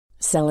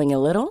Selling a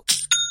little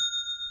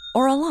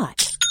or a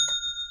lot?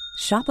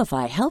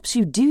 Shopify helps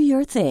you do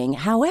your thing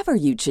however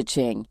you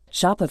cha-ching.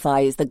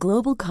 Shopify is the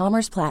global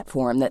commerce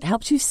platform that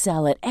helps you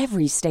sell at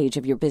every stage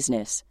of your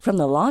business. From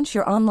the launch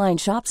your online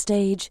shop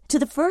stage to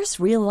the first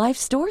real-life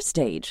store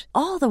stage,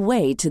 all the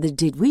way to the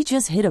did we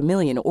just hit a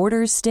million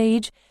orders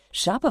stage.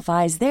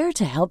 Shopify is there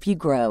to help you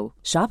grow.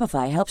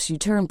 Shopify helps you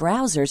turn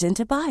browsers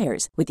into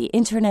buyers with the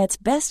internet's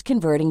best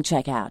converting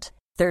checkout.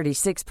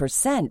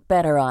 36%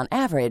 better on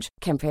average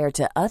compared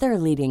to other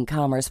leading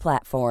commerce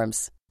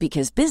platforms.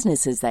 Because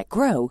businesses that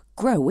grow,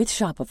 grow with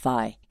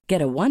Shopify.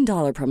 Get a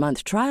 $1 per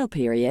month trial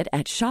period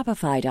at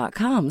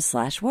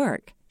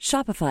shopify.com/work.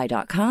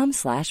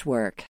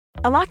 Shopify.com/work.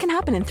 A lot can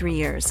happen in 3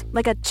 years,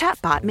 like a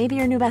chatbot may be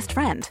your new best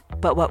friend.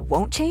 But what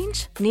won't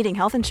change? Needing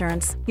health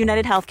insurance.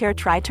 United Healthcare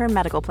Tri-Term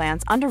Medical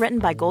Plans, underwritten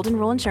by Golden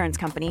Rule Insurance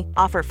Company,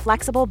 offer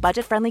flexible,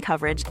 budget-friendly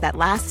coverage that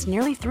lasts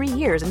nearly 3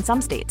 years in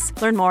some states.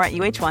 Learn more at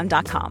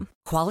uh1.com.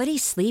 Quality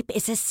sleep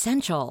is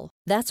essential.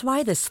 That's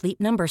why the Sleep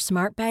Number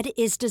Smart Bed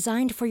is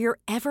designed for your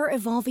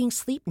ever-evolving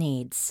sleep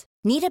needs.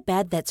 Need a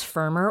bed that's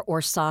firmer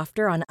or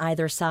softer on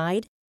either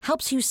side?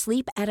 Helps you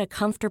sleep at a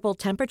comfortable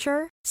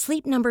temperature?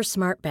 Sleep Number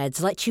Smart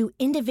Beds let you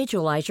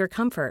individualize your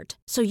comfort,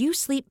 so you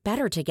sleep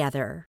better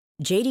together.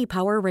 J.D.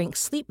 Power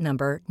ranks Sleep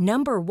Number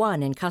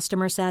 #1 in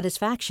customer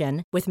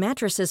satisfaction with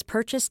mattresses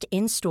purchased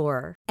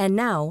in-store. And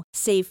now,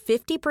 save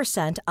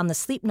 50% on the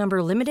Sleep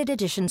Number Limited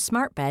Edition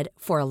Smart Bed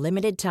for a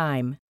limited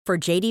time. For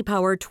J.D.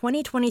 Power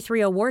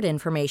 2023 award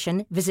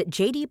information, visit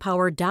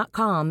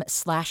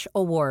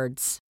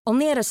jdpower.com/awards.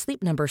 Only at a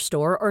Sleep Number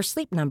store or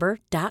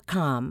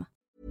sleepnumber.com.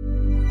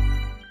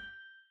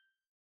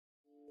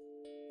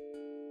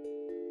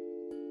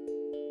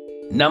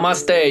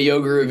 Namaste,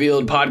 Yoga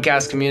Revealed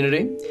podcast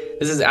community.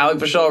 This is Alec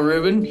Vishal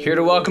Rubin, here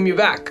to welcome you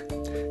back.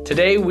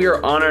 Today, we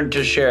are honored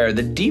to share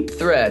the deep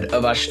thread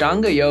of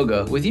Ashtanga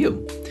Yoga with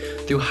you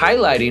through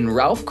highlighting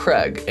Ralph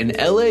Craig, an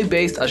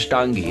LA-based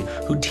Ashtangi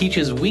who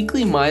teaches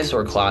weekly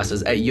Mysore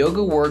classes at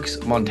Yoga Works,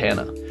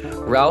 Montana.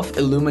 Ralph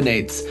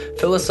illuminates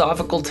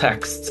philosophical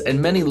texts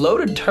and many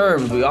loaded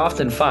terms we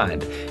often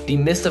find,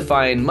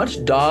 demystifying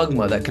much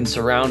dogma that can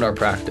surround our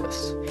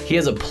practice. He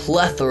has a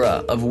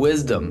plethora of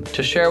wisdom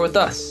to share with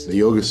us. The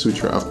Yoga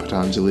Sutra of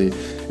Patanjali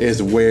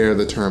is where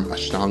the term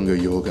Ashtanga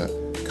Yoga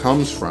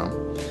comes from.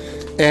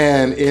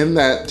 And in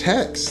that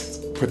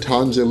text,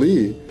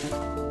 Patanjali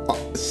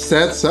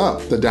sets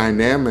up the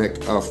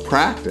dynamic of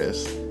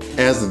practice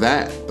as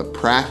that, the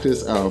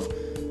practice of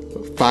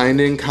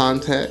finding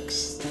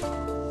context,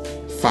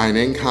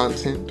 finding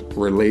content,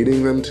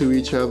 relating them to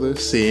each other,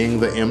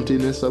 seeing the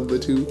emptiness of the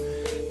two,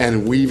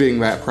 and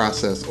weaving that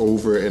process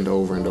over and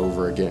over and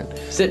over again.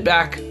 Sit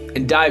back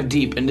and dive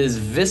deep into this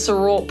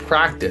visceral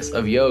practice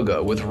of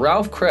yoga with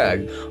Ralph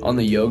Craig on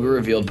the Yoga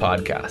Revealed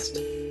podcast.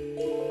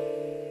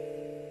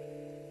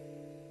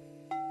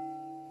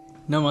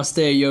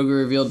 Namaste, Yoga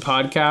Revealed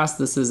podcast.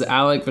 This is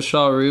Alec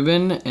Vishal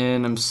Rubin,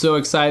 and I'm so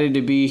excited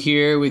to be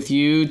here with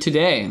you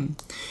today.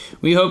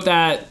 We hope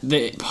that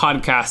the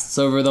podcasts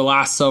over the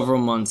last several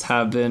months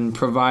have been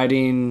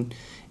providing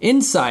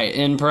insight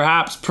and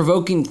perhaps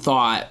provoking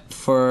thought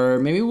for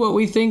maybe what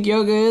we think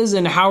yoga is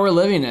and how we're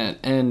living it.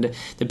 And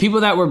the people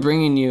that we're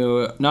bringing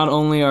you not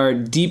only are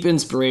deep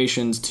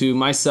inspirations to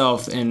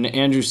myself and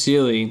Andrew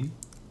Seeley,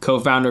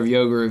 co-founder of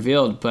Yoga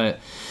Revealed, but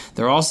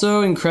they're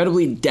also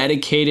incredibly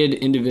dedicated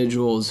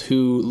individuals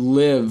who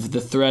live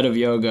the thread of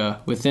yoga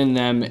within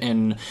them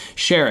and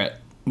share it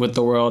with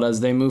the world as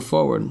they move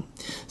forward.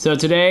 So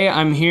today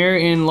I'm here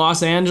in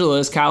Los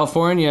Angeles,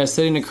 California,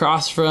 sitting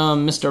across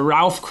from Mr.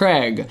 Ralph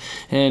Craig.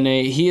 And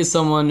he is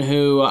someone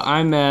who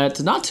I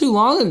met not too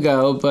long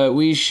ago, but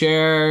we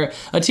share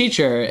a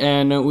teacher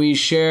and we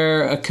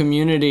share a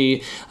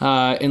community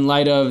in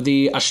light of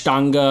the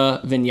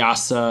Ashtanga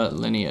Vinyasa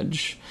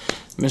lineage.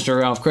 Mr.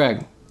 Ralph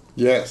Craig.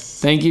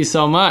 Yes. Thank you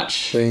so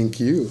much. Thank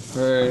you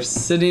for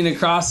sitting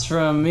across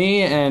from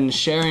me and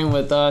sharing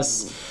with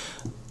us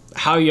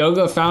how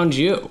yoga found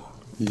you.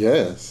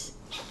 Yes.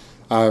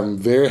 I'm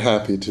very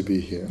happy to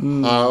be here.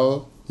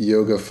 How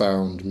yoga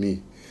found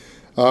me.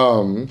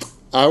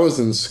 I was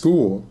in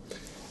school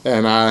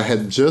and I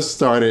had just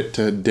started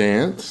to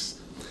dance,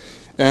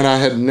 and I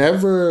had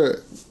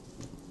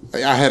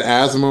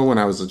asthma when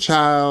I was a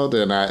child,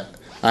 and I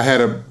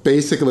had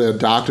basically a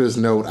doctor's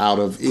note out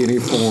of any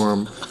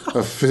form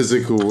of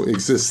physical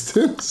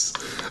existence,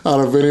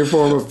 out of any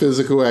form of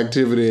physical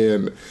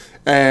activity,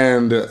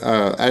 and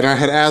I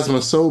had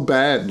asthma so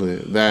badly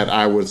that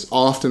I was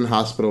often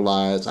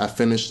hospitalized. I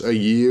finished a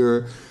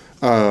year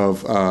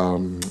of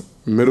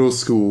middle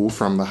school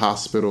from the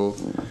hospital,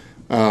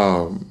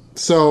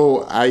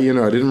 so I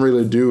didn't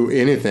really do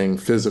anything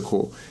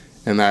physical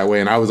in that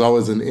way, and I was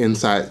always an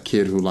inside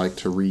kid who liked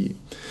to read.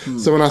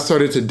 So when I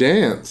started to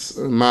dance,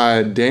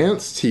 my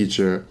dance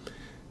teacher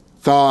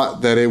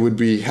thought that it would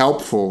be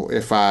helpful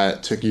if I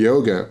took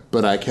yoga,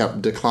 but I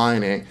kept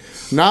declining.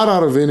 Not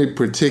out of any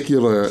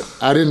particular,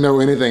 I didn't know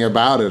anything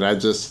about it. I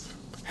just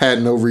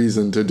had no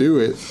reason to do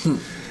it.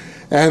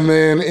 And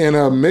then in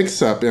a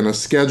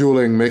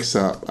scheduling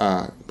mix-up,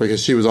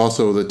 because she was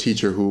also the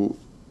teacher who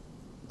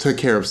took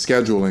care of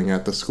scheduling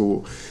at the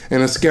school.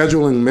 In a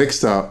scheduling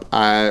mix-up,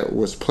 I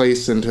was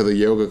placed into the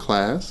yoga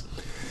class.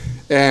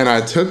 And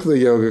I took the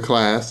yoga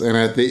class, and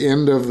at the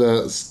end of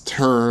the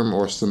term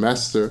or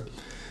semester,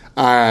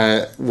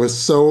 I was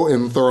so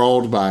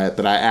enthralled by it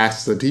that I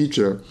asked the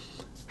teacher,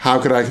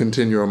 how could I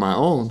continue on my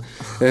own?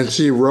 And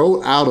she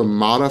wrote out a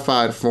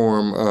modified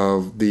form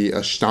of the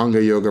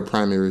Ashtanga Yoga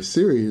Primary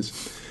Series,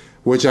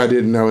 which I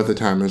didn't know at the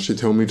time. And she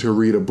told me to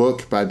read a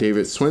book by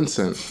David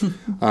Swenson. So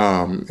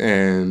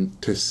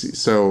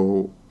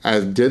I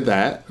did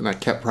that, and I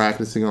kept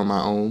practicing on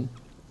my own.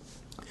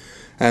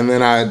 And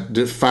then I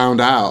found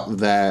out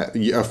that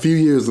a few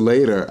years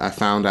later, I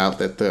found out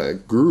that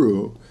the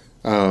guru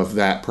of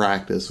that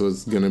practice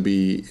was going to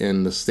be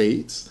in the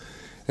States.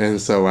 And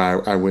so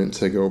I went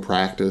to go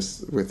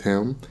practice with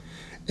him.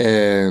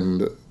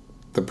 And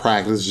the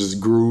practice just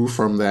grew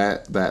from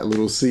that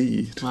little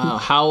seed. Wow.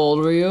 How old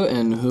were you,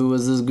 and who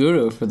was this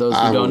guru, for those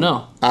who don't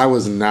know? I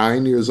was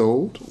 9 years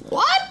old.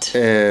 What?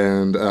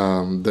 And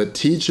the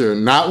teacher,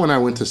 not when I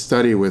went to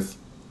study with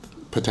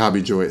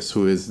Pattabhi Jois,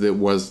 who was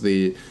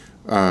the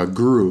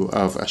guru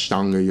of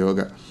Ashtanga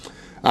Yoga.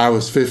 I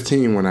was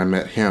 15 when I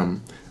met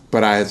him,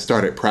 but I had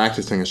started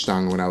practicing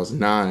Ashtanga when I was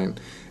 9.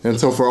 And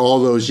so for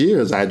all those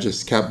years, I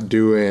just kept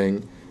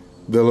doing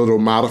the little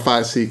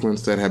modified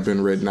sequence that had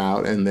been written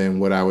out, and then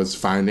what I was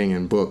finding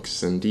in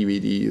books and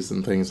DVDs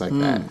and things like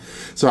that.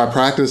 So I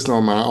practiced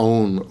on my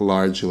own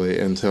largely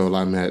until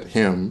I met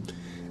him.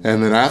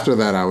 And then after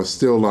that, I was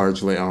still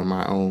largely on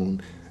my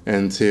own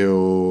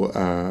until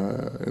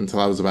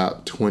I was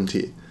about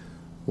 20.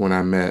 When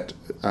I met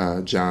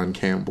John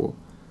Campbell.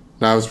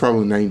 Now, I was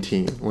probably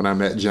 19 when I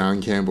met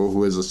John Campbell,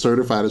 who is a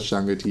certified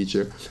Ashtanga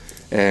teacher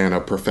and a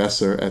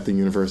professor at the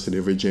University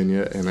of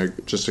Virginia, and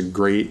just a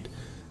great,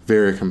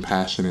 very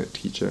compassionate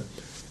teacher.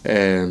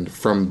 And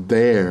from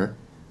there,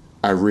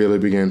 I really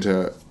began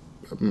to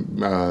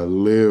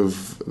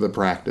live the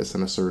practice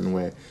in a certain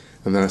way.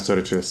 And then I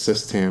started to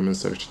assist him and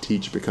started to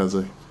teach because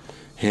of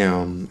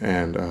him,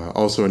 and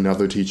also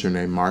another teacher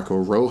named Marco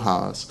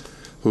Rojas,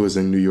 who is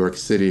in New York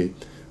City,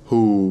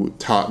 who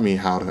taught me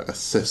how to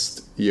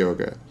assist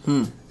yoga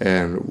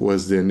and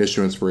was the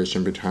initial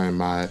inspiration behind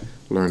my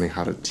learning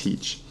how to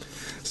teach.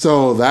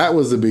 So that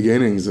was the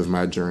beginnings of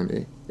my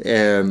journey.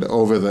 And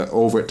over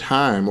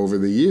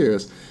the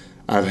years,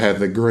 I've had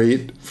the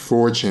great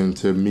fortune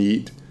to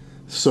meet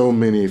so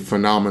many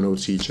phenomenal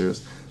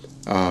teachers.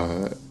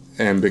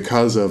 And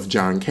because of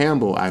John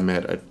Campbell, I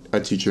met a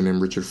teacher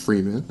named Richard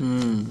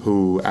Freeman,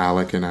 who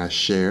Alec and I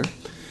share.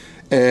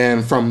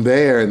 And from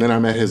there, and then I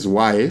met his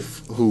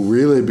wife, who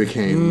really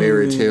became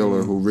Mary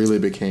Taylor, who really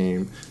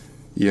became,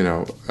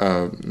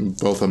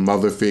 both a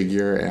mother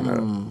figure and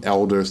an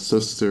elder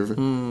sister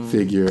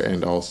figure,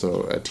 and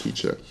also a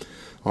teacher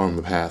on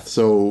the path.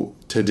 So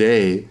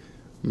today,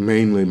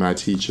 mainly my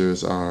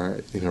teachers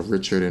are,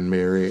 Richard and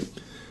Mary,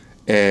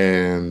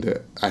 and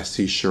I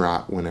see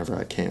Sharat whenever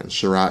I can.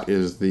 Sharat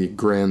is the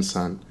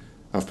grandson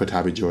of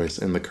Pattabhi Jois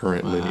and the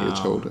current lineage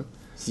holder.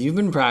 So you've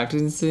been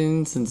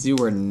practicing since you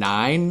were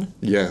 9?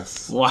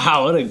 Yes.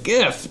 Wow, what a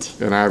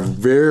gift. And I've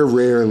very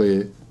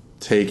rarely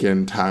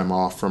taken time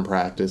off from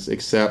practice,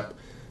 except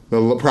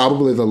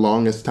probably the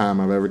longest time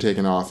I've ever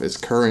taken off is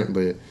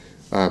currently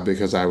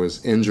because I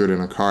was injured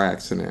in a car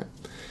accident.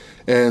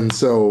 And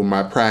so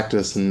my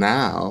practice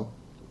now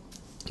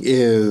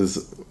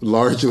is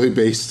largely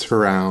based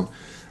around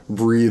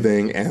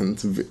breathing and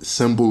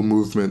simple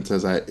movements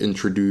as I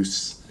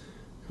introduce,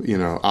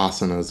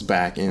 asanas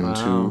back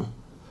into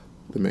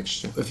the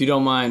mixture. If you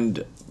don't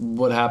mind,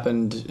 what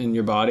happened in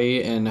your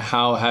body, and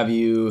how have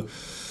you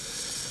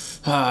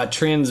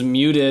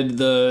transmuted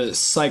the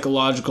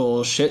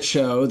psychological shit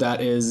show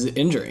that is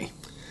injury?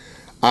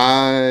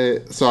 I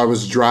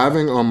was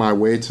driving on my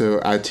way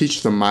I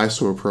teach the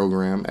Mysore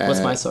program. What's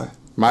Mysore?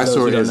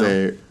 Mysore is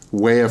a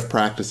way of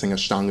practicing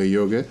Ashtanga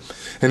Yoga,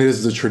 and it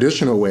is the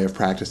traditional way of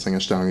practicing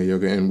Ashtanga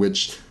Yoga in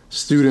which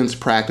students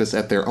practice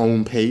at their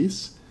own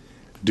pace,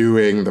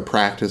 doing the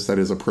practice that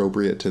is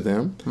appropriate to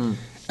them.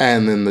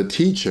 And then the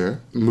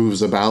teacher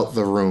moves about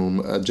the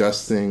room,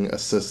 adjusting,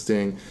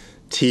 assisting,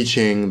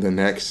 teaching the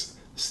next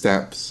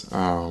steps,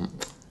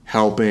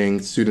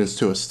 helping students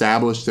to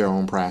establish their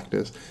own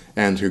practice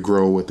and to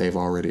grow what they've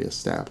already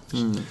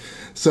established.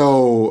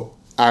 So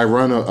I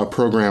run a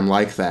program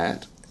like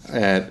that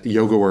at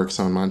YogaWorks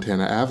on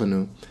Montana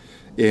Avenue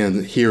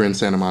here in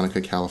Santa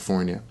Monica,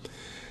 California.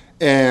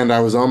 And I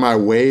was on my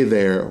way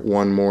there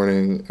one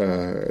morning,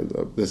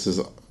 this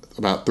is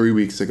about 3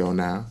 weeks ago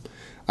now.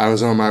 I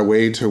was on my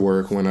way to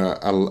work when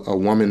a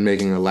woman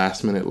making a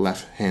last-minute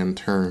left-hand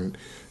turn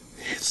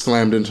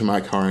slammed into my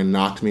car and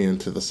knocked me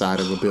into the side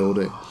of a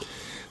building.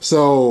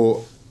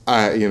 So,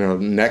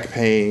 neck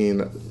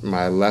pain,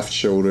 my left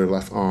shoulder,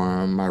 left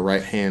arm, my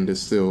right hand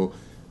is still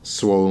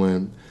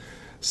swollen.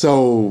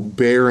 So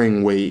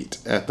bearing weight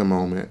at the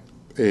moment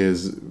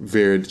is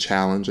very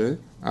challenging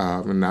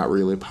and not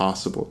really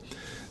possible.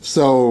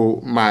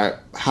 So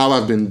how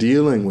I've been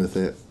dealing with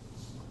it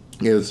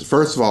is,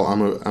 first of all,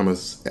 I'm a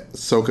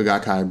Soka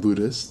Gakkai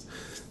Buddhist,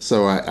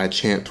 so I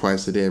chant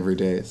twice a day every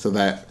day. So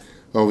that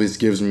always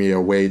gives me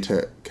a way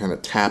to kind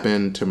of tap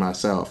into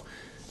myself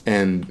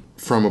and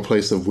from a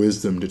place of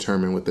wisdom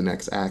determine what the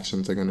next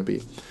actions are going to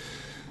be.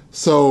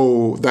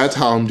 So that's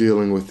how I'm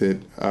dealing with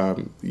it,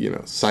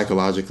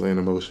 psychologically and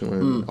emotionally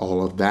and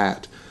all of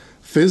that.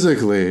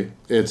 Physically,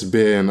 it's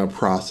been a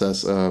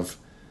process of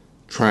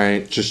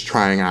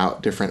trying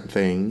out different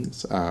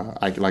things.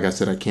 Like I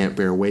said, I can't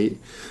bear weight.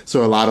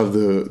 So a lot of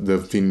the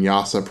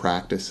vinyasa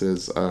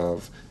practices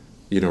of,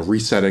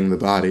 resetting the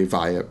body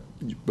via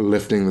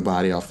lifting the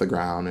body off the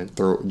ground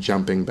and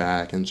jumping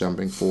back and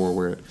jumping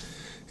forward,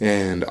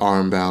 and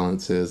arm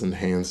balances and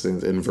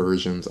handstands,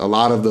 inversions. A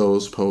lot of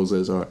those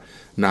poses are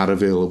not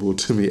available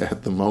to me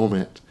at the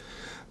moment.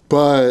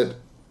 But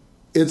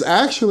it's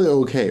actually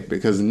okay,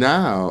 because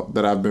now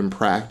that I've been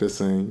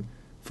practicing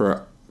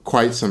for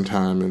quite some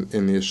time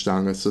in the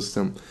Ashtanga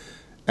system,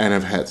 and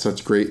I've had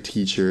such great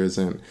teachers,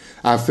 and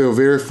I feel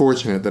very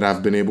fortunate that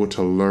I've been able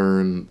to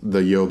learn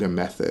the yoga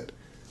method,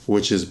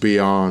 which is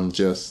beyond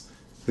just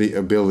the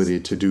ability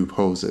to do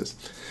poses.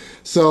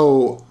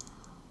 So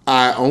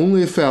I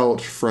only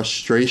felt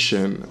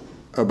frustration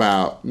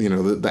about,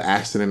 the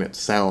accident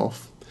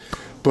itself,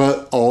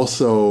 but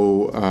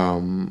also,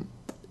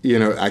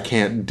 I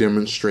can't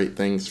demonstrate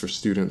things for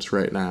students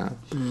right now.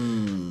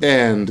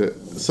 And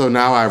so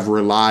now I've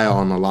relied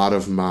on a lot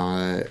of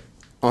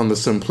on the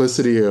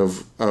simplicity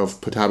of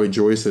Pattabhi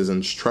Jois's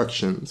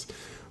instructions,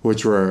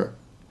 which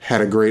had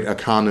a great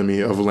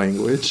economy of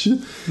language,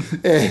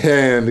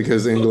 and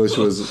because English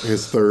was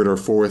his third or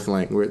fourth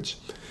language.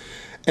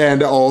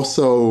 And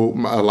also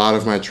a lot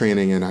of my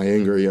training in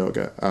Iyengar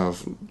yoga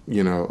of,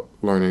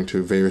 learning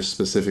to very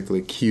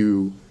specifically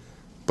cue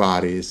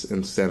bodies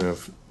instead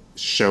of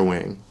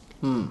showing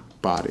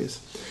bodies.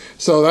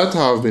 So that's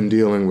how I've been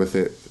dealing with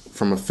it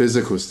from a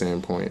physical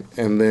standpoint.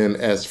 And then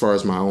as far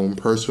as my own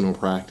personal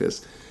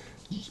practice,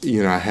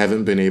 I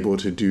haven't been able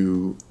to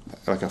do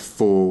like a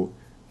full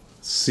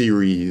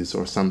series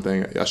or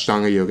something.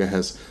 Ashtanga yoga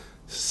has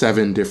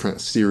 7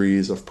 different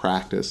series of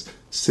practice,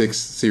 6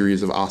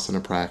 series of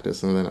asana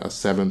practice, and then a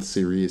 7th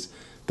series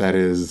that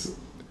is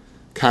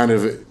kind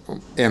of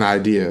an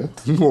idea,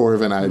 more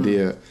of an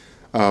idea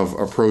of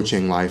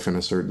approaching life in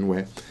a certain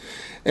way.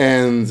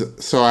 And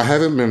so I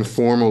haven't been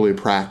formally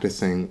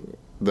practicing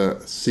the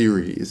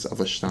series of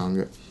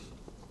Ashtanga,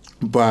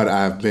 but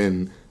I've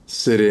been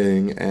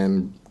sitting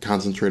and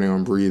concentrating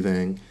on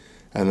breathing,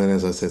 and then,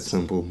 as I said,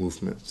 simple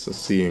movements, so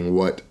seeing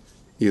what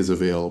is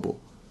available,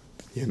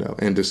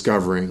 and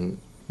discovering,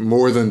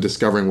 more than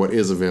discovering what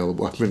is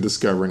available, I've been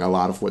discovering a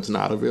lot of what's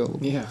not available.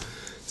 Yeah.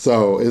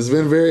 So it's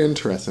been very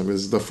interesting.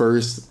 It's the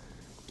first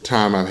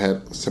time I've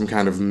had some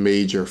kind of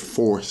major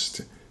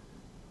forced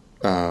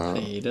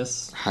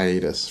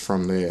hiatus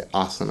from the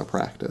asana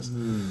practice.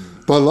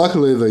 But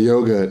luckily the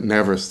yoga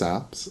never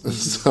stops.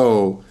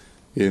 So,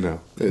 I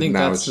think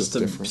now that's just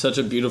such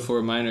a beautiful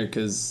reminder,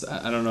 because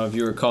I don't know if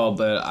you recall,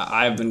 but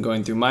I've been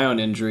going through my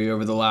own injury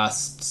over the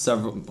last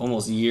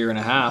almost year and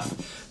a half,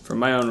 from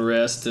my own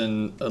wrist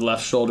and a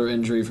left shoulder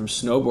injury from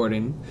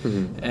snowboarding.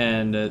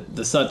 And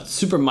the such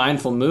super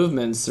mindful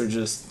movements are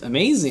just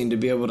amazing to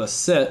be able to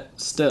sit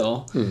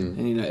still.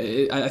 And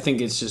I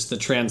think it's just the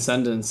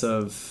transcendence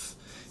of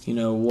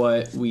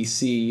what we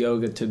see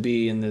yoga to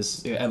be in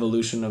this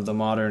evolution of the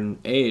modern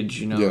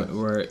age,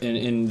 where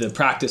in the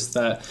practice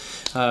that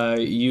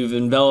you've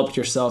enveloped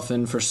yourself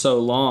in for so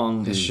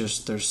long, it's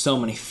just, there's so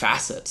many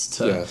facets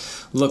to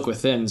look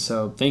within.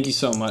 So thank you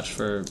so much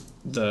for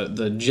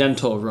the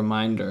gentle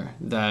reminder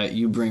that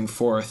you bring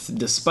forth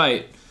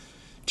despite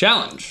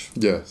challenge.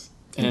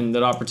 And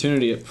that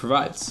opportunity it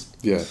provides.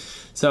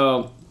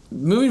 So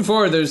moving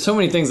forward, there's so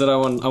many things that I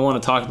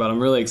want to talk about.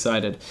 I'm really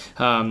excited.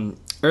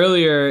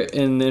 Earlier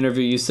in the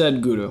interview, you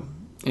said guru.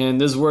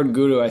 And this word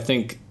guru, I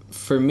think,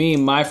 for me,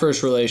 my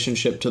first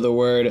relationship to the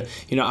word,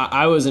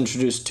 I was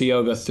introduced to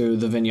yoga through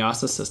the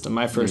vinyasa system.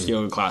 My first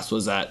yoga class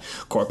was at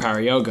Core Power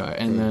Yoga.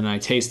 And then I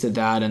tasted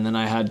that. And then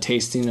I had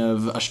tasting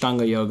of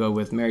Ashtanga yoga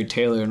with Mary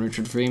Taylor and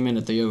Richard Freeman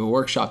at the yoga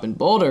workshop in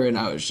Boulder. And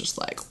I was just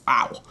like,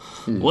 wow,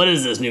 what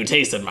is this new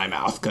taste in my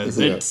mouth? Because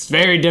it's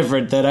very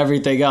different than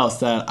everything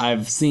else that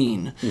I've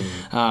seen.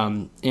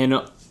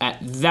 And at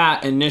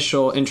that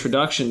initial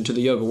introduction to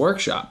the yoga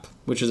workshop,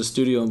 which is a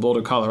studio in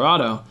Boulder,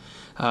 Colorado,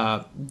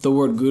 the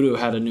word guru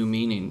had a new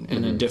meaning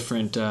and a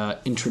different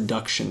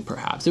introduction,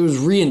 perhaps. It was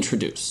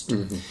reintroduced.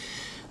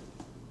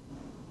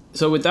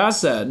 So with that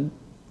said,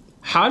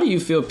 how do you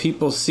feel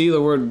people see the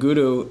word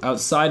guru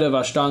outside of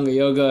Ashtanga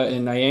yoga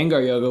and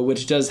Iyengar yoga,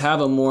 which does have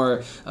a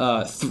more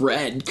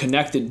thread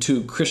connected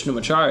to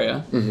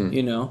Krishnamacharya,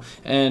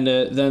 and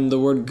then the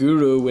word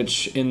guru,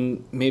 which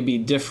in maybe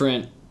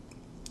different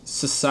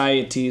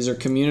societies or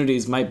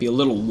communities might be a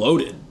little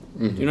loaded.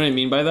 You know what I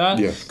mean by that?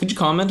 Yes. Could you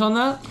comment on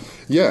that?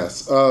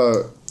 Yes.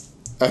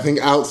 I think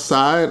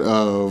outside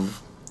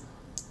of,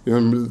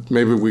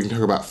 maybe we can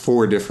talk about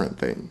 4 different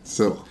things.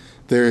 So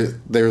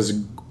there's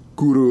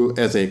guru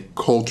as a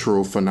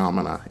cultural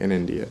phenomena in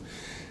India.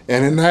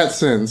 And in that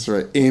sense,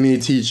 right, any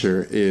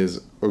teacher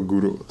is a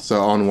guru. So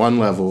on one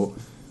level,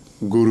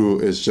 guru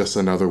is just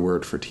another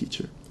word for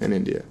teacher in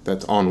India.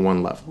 That's on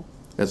one level.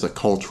 as a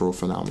cultural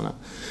phenomenon.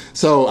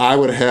 So I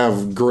would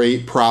have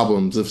great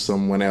problems if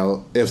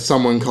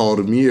someone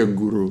called me a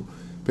guru,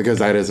 because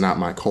that is not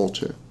my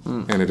culture.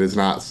 And it is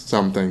not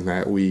something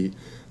that we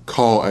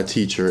call a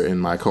teacher in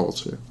my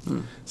culture.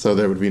 So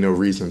there would be no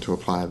reason to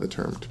apply the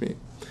term to me.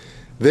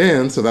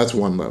 Then, so that's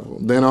one level.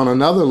 Then on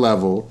another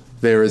level,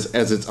 there is,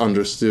 as it's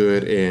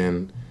understood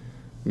in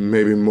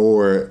maybe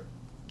more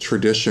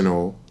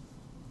traditional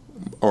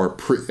or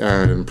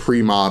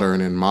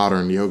pre-modern and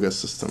modern yoga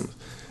systems.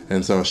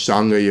 And so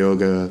Ashtanga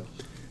yoga,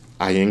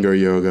 Iyengar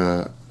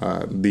yoga,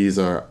 these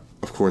are,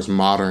 of course,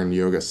 modern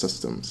yoga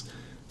systems.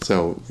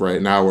 So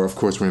right now, we're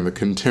in the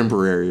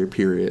contemporary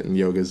period, and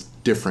yoga is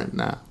different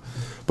now.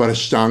 But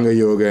Ashtanga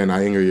yoga and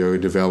Iyengar yoga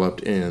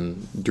developed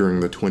during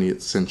the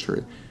 20th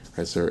century.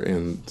 Right, so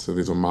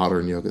these are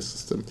modern yoga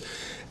systems.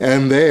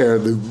 And there,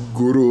 the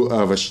guru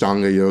of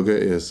Ashtanga yoga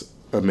is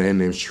a man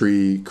named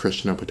Sri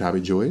Krishna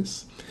Pattabhi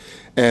Jois.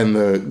 And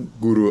the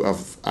guru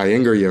of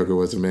Iyengar yoga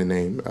was a man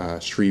named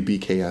Sri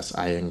BKS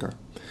Iyengar.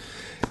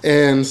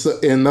 And so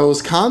in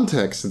those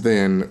contexts,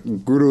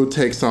 then, guru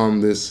takes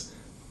on this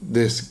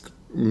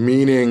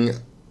meaning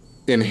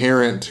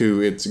inherent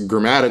to its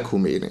grammatical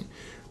meaning,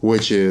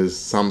 which is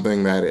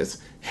something that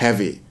is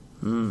heavy,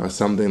 or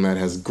something that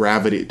has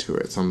gravity to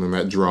it, something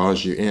that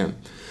draws you in.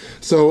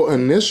 So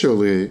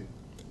initially,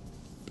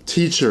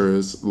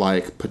 teachers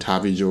like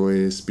Pattabhi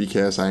Jois,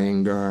 BKS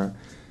Iyengar,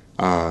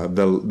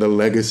 the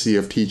legacy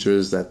of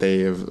teachers that they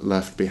have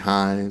left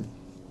behind,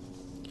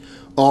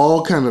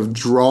 all kind of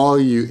draw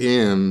you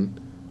in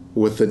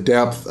with the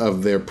depth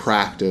of their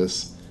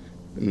practice,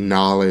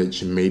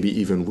 knowledge, maybe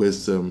even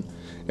wisdom,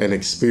 and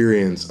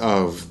experience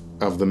of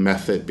the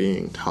method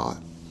being taught.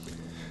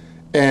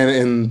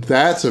 And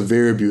that's a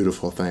very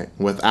beautiful thing.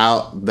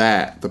 Without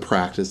that, the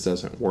practice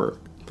doesn't work.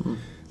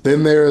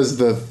 Then there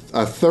is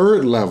a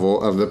third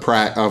level of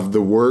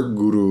the word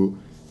guru,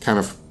 kind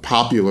of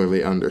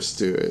popularly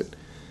understood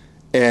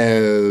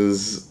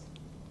as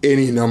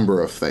any number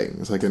of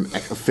things, like a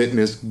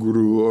fitness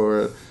guru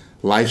or a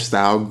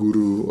lifestyle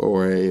guru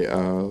or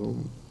a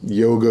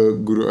yoga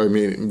guru. I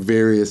mean,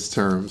 various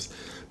terms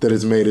that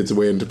has made its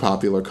way into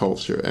popular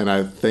culture. And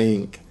I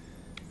think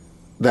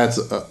that's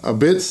a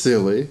bit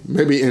silly,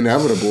 maybe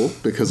inevitable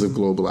because of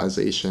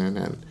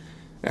globalization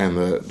and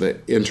the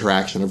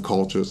interaction of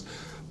cultures,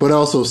 but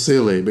also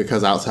silly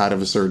because outside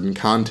of a certain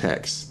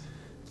context,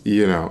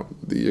 you're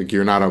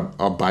not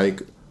a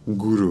bike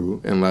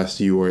guru unless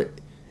you are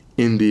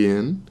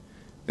Indian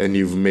and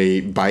you've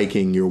made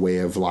biking your way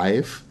of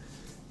life.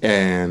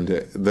 And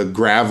the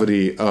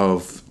gravity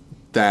of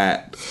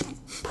that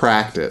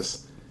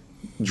practice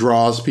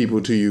draws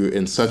people to you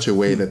in such a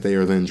way that they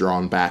are then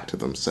drawn back to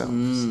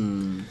themselves.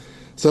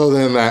 So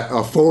then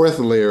a fourth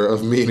layer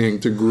of meaning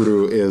to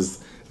guru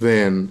is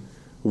then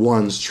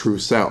one's true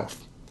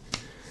self.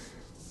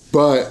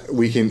 But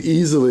we can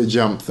easily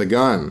jump the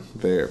gun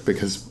there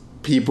because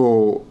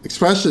people,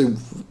 especially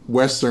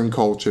Western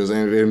cultures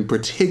and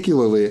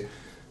particularly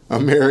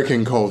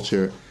American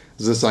culture,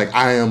 is this like,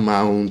 I am my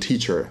own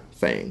teacher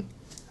thing.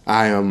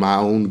 I am my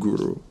own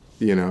guru.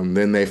 And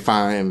then they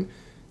find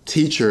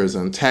teachers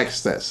and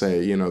texts that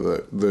say,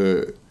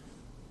 the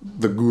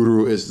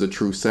guru is the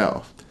true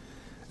self.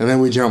 And then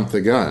we jump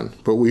the gun.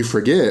 But we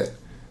forget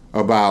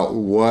about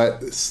what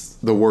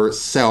the word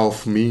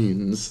self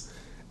means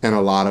in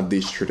a lot of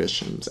these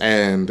traditions.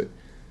 And,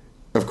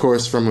 of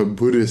course, from a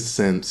Buddhist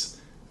sense,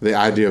 the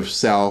idea of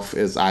self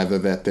is either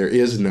that there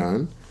is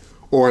none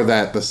or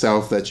that the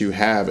self that you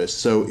have is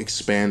so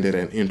expanded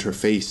and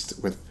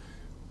interfaced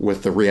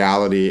with the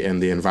reality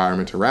and the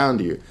environment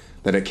around you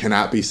that it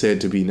cannot be said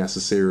to be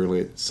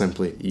necessarily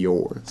simply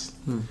yours.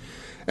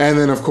 And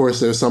then, of course,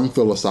 there's some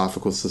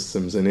philosophical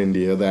systems in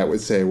India that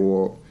would say,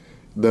 well,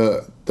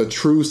 the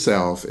true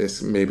self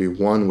is maybe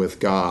one with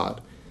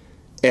God.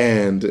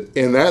 And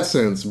in that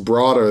sense,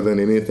 broader than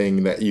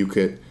anything that you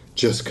could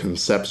just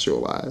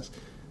conceptualize.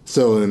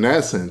 So in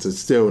that sense, it's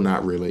still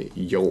not really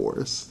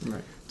yours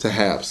to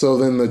have. So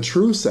then the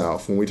true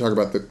self, when we talk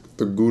about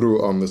the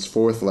guru on this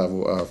fourth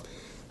level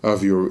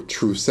of your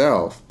true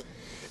self,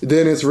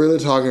 then it's really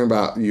talking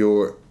about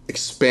your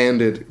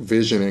expanded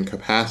vision and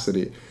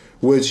capacity,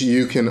 which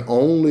you can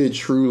only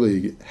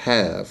truly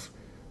have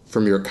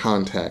from your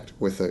contact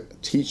with a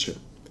teacher.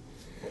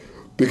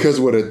 Because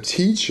what a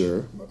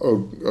teacher, a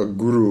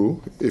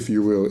guru, if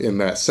you will, in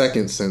that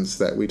second sense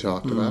that we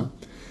talked about,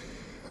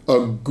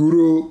 a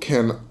guru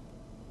can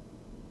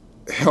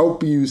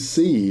help you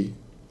see,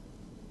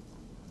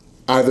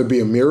 either be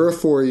a mirror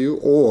for you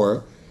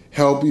or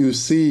help you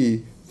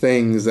see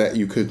things that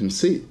you couldn't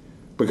see.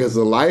 Because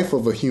the life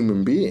of a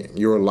human being,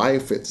 your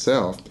life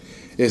itself,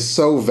 is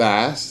so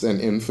vast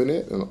and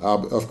infinite. And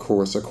of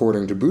course,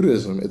 according to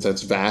Buddhism, it's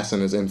as vast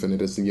and as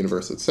infinite as the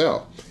universe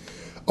itself.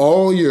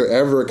 All you're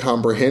ever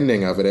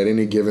comprehending of it at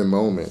any given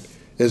moment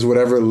is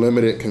whatever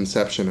limited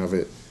conception of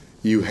it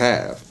you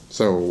have.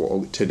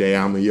 So today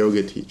I'm a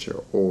yoga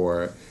teacher,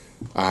 or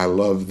I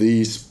love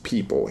these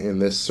people in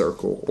this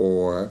circle,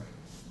 or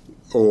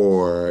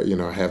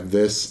I have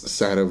this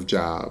set of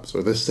jobs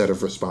or this set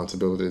of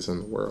responsibilities in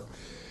the world.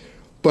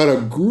 But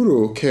a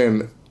guru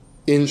can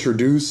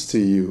introduce to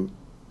you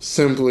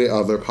simply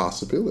other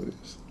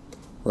possibilities,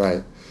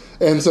 right?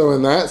 And so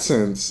in that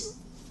sense,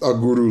 a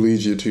guru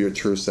leads you to your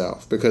true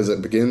self, because a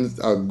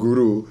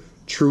guru,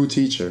 true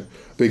teacher,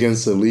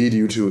 begins to lead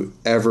you to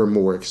ever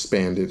more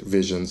expanded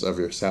visions of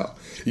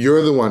yourself.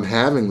 You're the one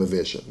having the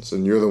visions,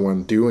 and you're the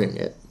one doing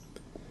it.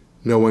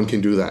 No one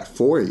can do that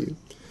for you.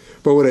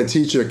 But what a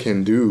teacher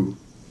can do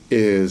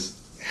is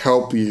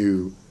help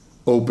you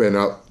open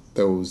up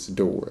those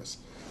doors.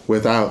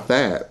 Without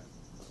that,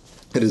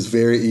 it is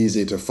very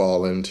easy to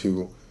fall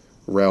into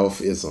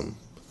Ralphism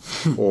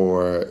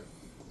or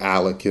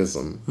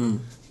Alecism,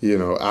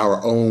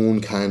 our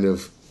own kind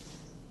of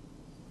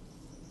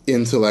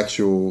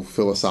intellectual,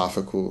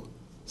 philosophical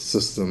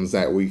systems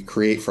that we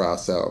create for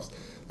ourselves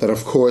that,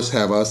 of course,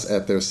 have us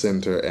at their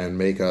center and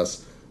make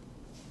us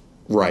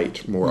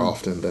right more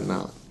often than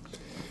not.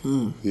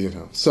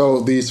 So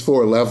these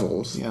 4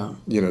 levels,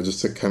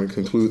 just to kind of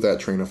conclude that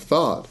train of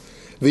thought,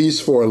 these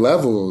 4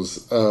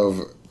 levels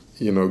of,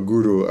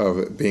 guru, of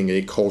it being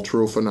a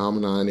cultural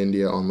phenomenon in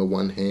India on the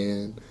one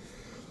hand,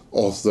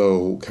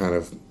 also kind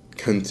of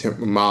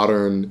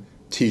modern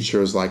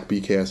teachers like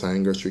B.K.S.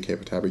 Iyengar, Sri K.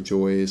 Pattabhi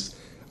Jois,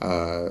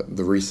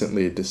 the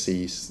recently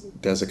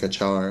deceased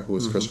Desikachar, who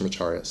was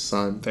Krishnamacharya's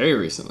son. Very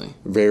recently,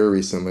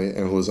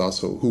 and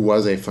who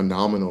was a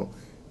phenomenal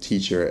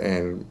teacher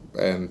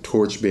and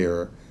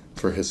torchbearer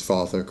for his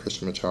father,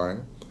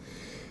 Krishnamacharya.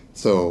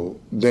 So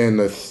then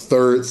the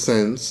third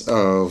sense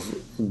of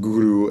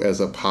guru as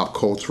a pop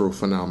cultural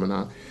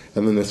phenomenon,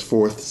 and then this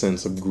fourth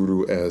sense of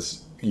guru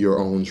as your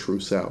own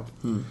true self.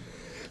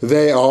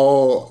 They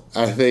all,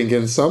 I think,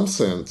 in some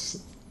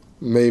sense,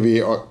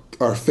 maybe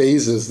are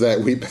phases that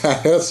we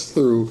pass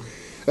through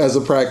as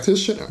a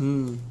practitioner.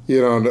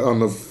 On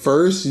the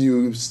first,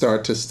 you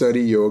start to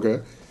study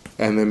yoga,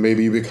 and then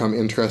maybe you become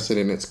interested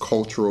in its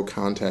cultural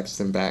context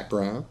and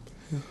background.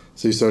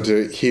 So you start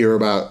to hear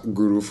about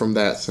guru from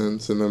that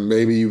sense, and then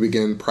maybe you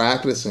begin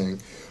practicing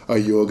a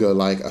yoga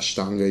like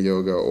Ashtanga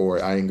yoga or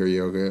Iyengar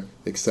yoga,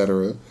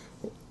 etc.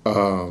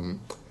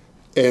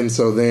 And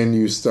so then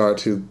you start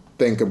to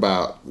think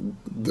about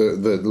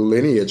the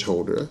lineage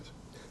holders,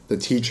 the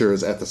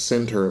teachers at the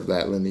center of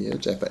that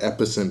lineage, at the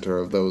epicenter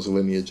of those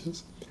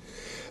lineages.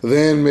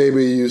 Then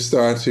maybe you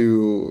start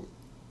to,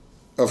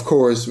 of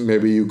course,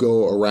 maybe you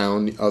go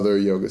around other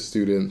yoga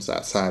students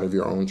outside of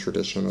your own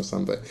tradition or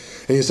something,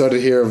 and you start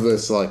to hear of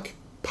this like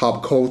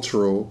pop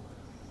cultural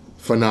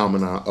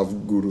phenomena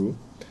of guru.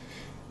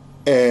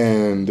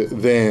 And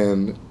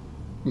then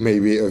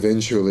maybe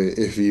eventually,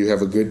 if you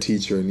have a good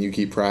teacher and you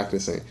keep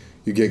practicing,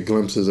 you get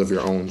glimpses of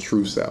your own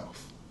true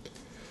self.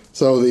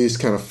 So these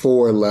kind of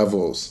 4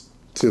 levels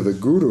to the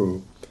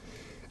guru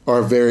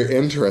are very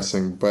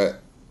interesting, but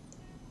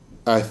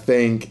I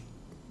think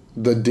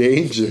the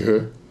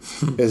danger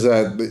is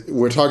that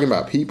we're talking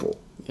about people.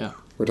 Yeah.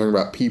 We're talking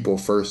about people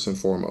first and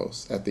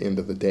foremost at the end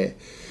of the day.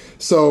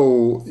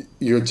 So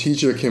your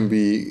teacher can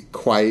be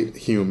quite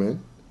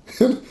human.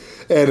 And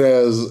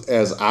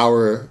as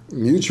our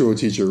mutual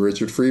teacher,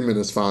 Richard Friedman,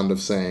 is fond of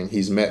saying,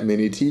 he's met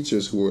many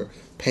teachers who are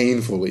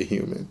painfully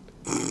human.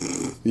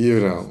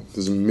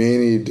 There's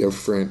many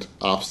different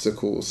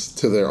obstacles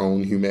to their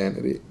own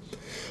humanity.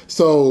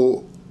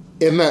 So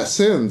in that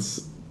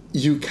sense,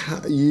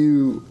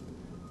 you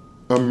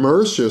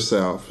immerse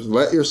yourself,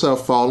 let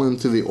yourself fall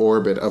into the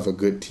orbit of a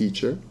good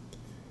teacher.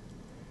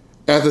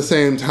 At the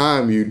same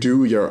time, you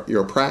do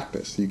your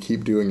practice. You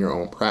keep doing your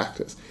own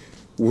practice,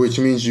 which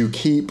means you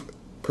keep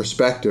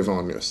perspective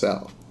on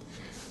yourself.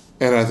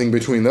 And I think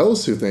between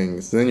those two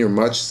things, then you're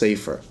much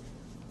safer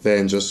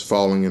than just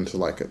falling into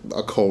like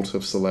a cult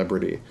of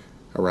celebrity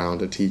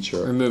around a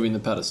teacher.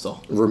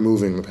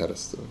 Removing the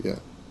pedestal, yeah.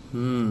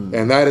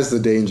 And that is the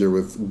danger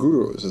with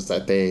gurus, is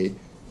that they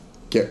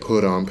get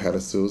put on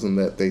pedestals, and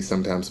that they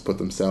sometimes put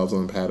themselves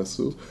on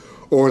pedestals,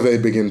 or they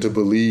begin to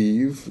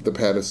believe the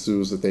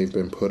pedestals that they've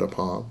been put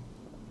upon.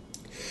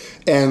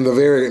 And the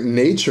very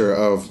nature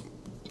of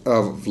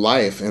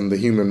life and the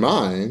human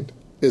mind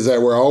is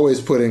that we're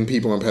always putting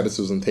people on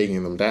pedestals and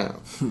taking them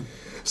down.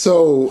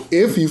 So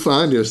if you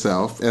find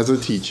yourself as a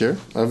teacher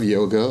of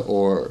yoga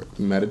or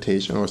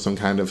meditation or some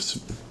kind of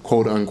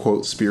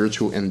quote-unquote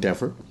spiritual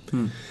endeavor,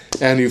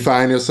 and you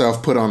find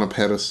yourself put on a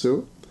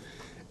pedestal,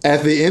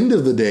 at the end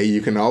of the day,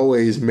 you can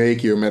always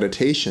make your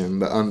meditation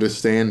the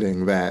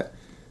understanding that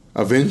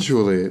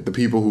eventually the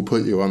people who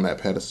put you on that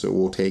pedestal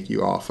will take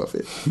you off of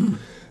it.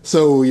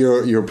 So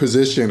your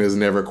position is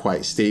never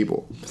quite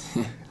stable.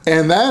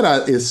 And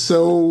that is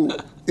so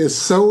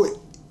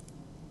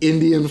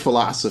Indian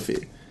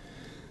philosophy.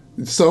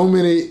 So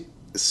many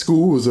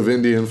schools of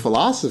Indian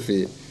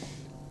philosophy.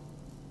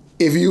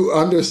 If you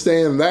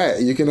understand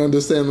that, you can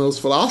understand those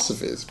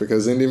philosophies,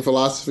 because Indian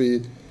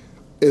philosophy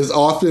is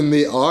often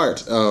the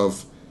art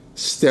of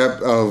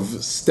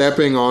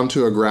stepping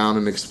onto a ground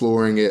and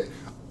exploring it,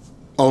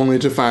 only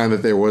to find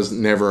that there was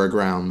never a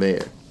ground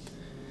there.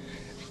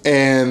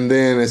 And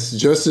then it's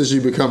just as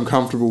you become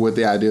comfortable with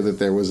the idea that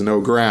there was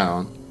no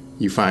ground,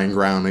 you find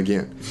ground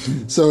again.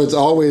 So it's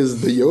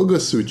always the Yoga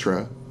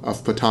Sutra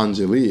of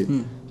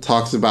Patanjali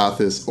talks about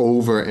this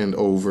over and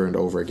over and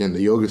over again.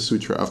 The Yoga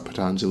Sutra of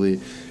Patanjali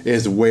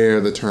is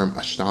where the term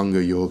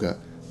Ashtanga Yoga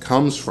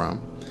comes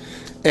from.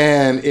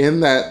 And in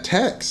that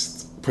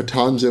text,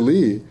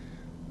 Patanjali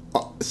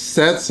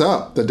sets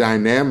up the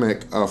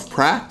dynamic of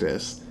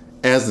practice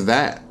as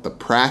that, the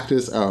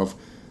practice of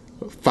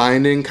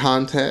finding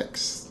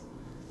context,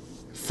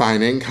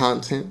 finding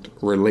content,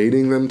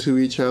 relating them to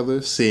each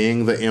other,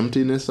 seeing the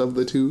emptiness of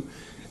the two,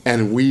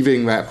 and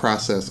weaving that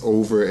process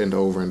over and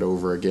over and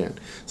over again.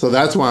 So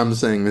that's why I'm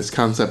saying this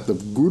concept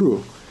of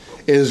guru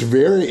is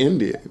very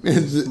Indian.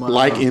 It's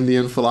like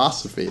Indian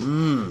philosophy.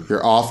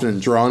 You're often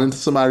drawn into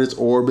somebody's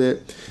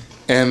orbit,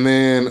 and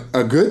then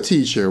a good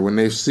teacher, when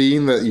they've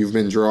seen that you've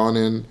been drawn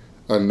in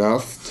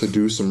enough to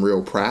do some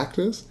real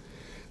practice,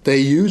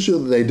 they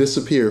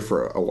disappear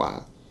for a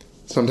while.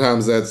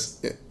 Sometimes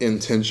that's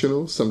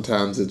intentional.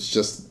 Sometimes it's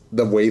just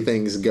the way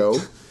things go.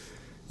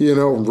 You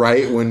know,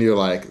 right when you're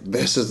like,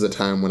 this is the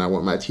time when I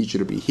want my teacher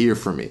to be here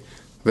for me,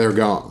 they're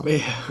gone.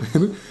 Yeah.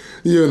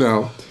 You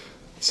know,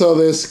 so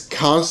there's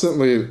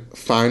constantly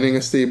finding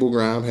a stable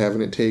ground,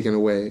 having it taken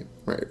away,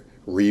 right?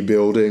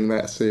 Rebuilding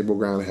that stable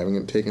ground, having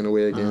it taken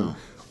away again,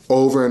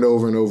 over and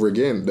over and over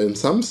again. In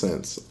some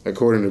sense,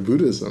 according to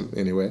Buddhism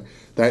anyway,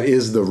 that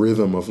is the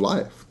rhythm of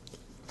life.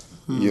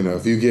 You know,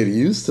 if you get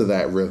used to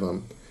that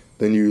rhythm,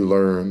 then you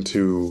learn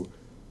to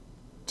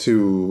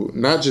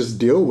not just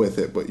deal with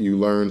it, but you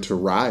learn to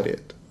ride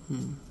it.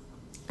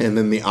 And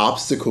then the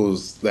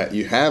obstacles that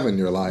you have in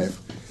your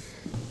life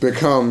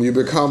you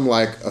become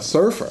like a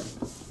surfer,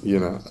 you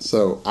know.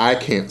 So I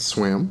can't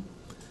swim.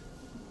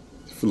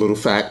 A little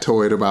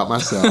factoid about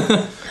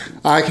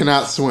myself. I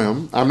cannot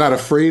swim. I'm not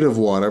afraid of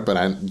water, but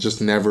I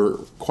just never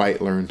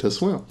quite learned to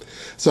swim.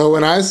 So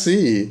when I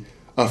see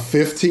a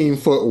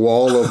 15-foot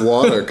wall of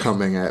water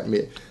coming at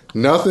me,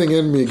 nothing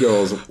in me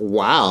goes,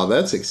 wow,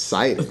 that's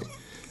exciting.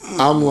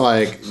 I'm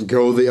like,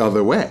 go the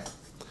other way.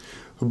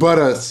 But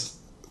a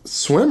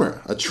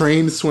swimmer, a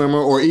trained swimmer,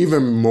 or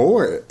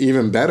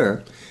even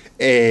better,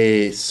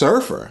 a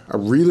surfer, a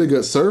really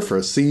good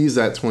surfer, sees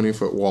that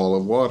 20-foot wall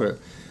of water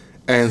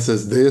and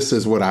says, this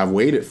is what I've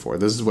waited for.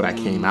 This is what I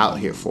came out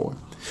here for.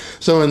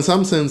 So in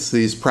some sense,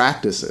 these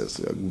practices,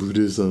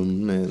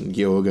 Buddhism and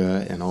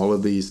yoga and all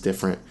of these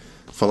different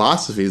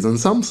philosophies, in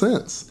some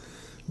sense,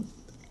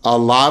 a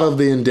lot of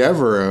the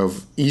endeavor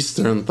of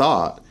Eastern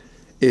thought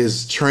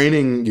is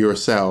training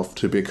yourself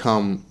to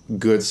become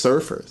good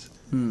surfers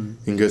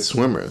and good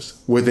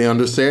swimmers, with the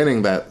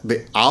understanding that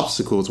the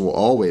obstacles will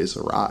always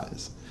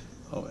arise.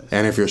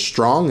 And if you're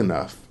strong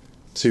enough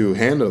to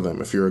handle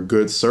them, if you're a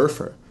good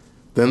surfer,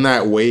 then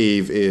that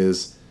wave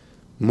is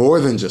more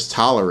than just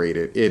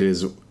tolerated. It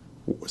is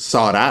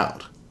sought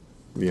out,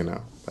 you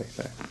know, like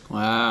that.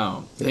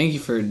 Wow. Thank you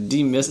for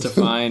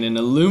demystifying and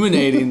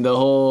illuminating the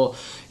whole,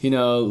 you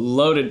know,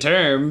 loaded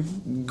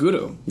term,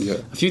 guru. Yeah.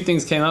 A few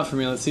things came up for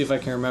me. Let's see if I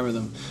can remember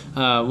them.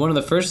 One of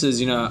the first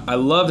is, you know, I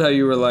loved how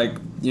you were like,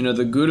 you know,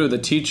 the guru, the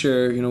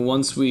teacher, you know,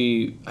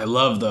 I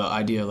love the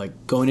idea of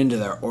like going into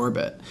their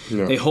orbit.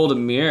 Yeah. They hold a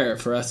mirror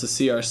for us to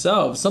see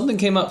ourselves. Something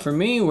came up for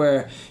me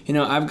where, you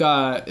know, I've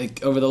got,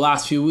 like, over the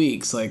last few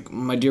weeks, like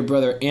my dear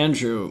brother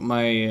Andrew,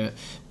 my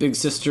big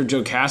sister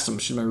Jo Cassim,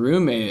 she's my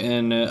roommate,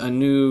 and a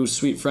new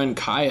sweet friend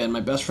Kaya, and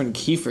my best friend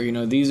Kiefer. You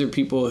know, these are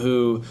people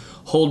who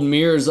hold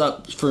mirrors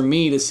up for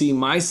me to see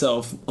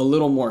myself a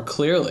little more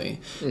clearly.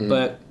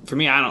 But for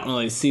me, I don't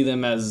really see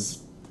them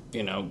as,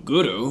 you know,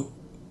 guru,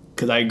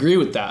 because I agree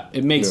with that.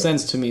 It makes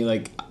sense to me.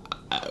 Like,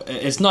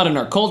 it's not in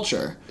our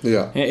culture.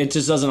 Yeah, it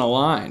just doesn't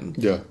align.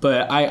 Yeah,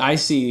 but I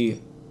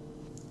see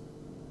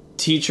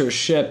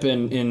teachership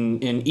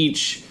in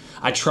each.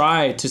 I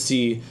try to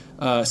see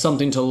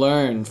something to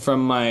learn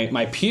from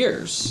my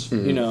peers.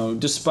 You know,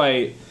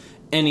 despite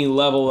any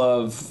level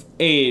of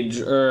age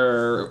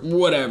or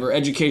whatever,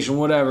 education,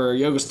 whatever,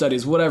 yoga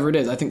studies, whatever it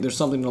is. I think there's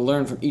something to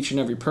learn from each and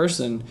every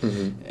person,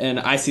 and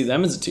I see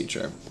them as a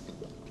teacher.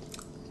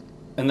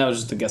 And that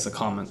was just, I guess, a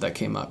comment that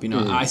came up. You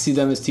know, I see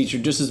them as teacher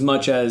just as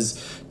much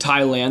as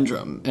Ty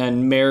Landrum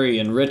and Mary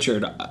and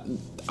Richard.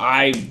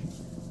 I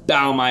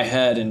bow my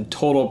head in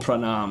total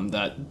pranam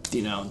that,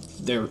 you know,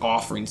 they're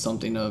offering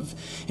something of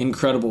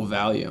incredible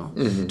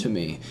value to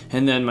me.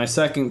 And then my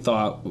second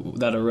thought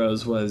that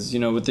arose was, you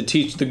know, with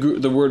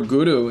the word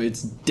guru,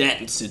 it's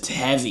dense, it's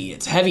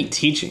heavy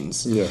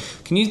teachings. Yeah.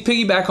 Can you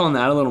piggyback on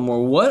that a little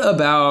more? What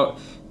about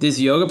this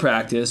yoga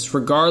practice,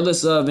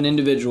 regardless of an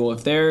individual,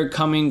 if they're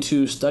coming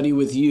to study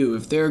with you,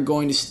 if they're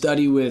going to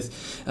study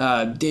with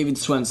David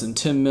Swenson,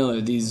 Tim Miller,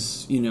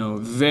 these, you know,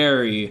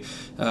 very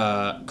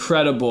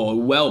credible,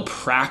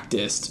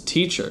 well-practiced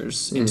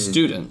teachers and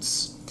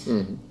students,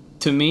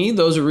 to me,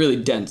 those are really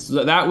dense.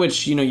 That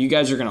which, you know, you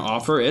guys are going to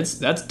offer,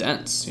 that's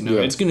dense. You know,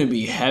 it's going to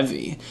be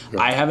heavy.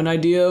 Yeah. I have an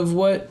idea of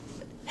what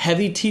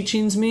heavy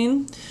teachings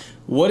mean.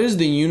 What is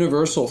the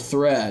universal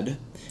thread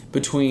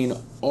between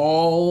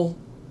all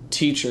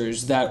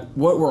teachers, that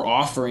what we're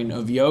offering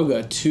of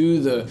yoga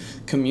to the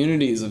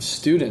communities of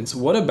students?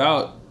 What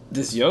about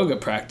this yoga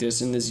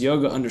practice and this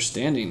yoga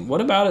understanding?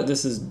 What about it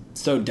this is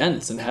so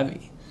dense and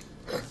heavy?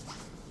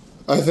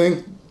 I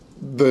think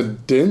the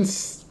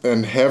dense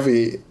and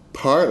heavy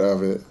part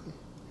of it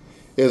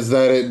is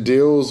that it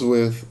deals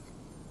with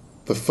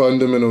the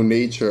fundamental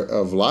nature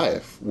of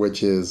life,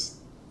 which is,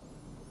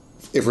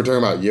 if we're talking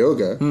about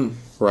yoga,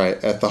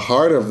 right, at the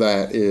heart of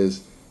that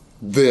is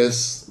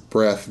this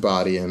breath,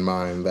 body, and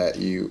mind that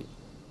you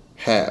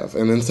have.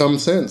 And in some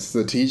sense,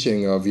 the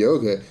teaching of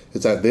yoga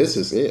is that this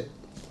is it.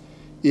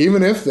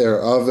 Even if there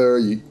are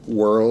other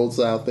worlds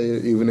out there,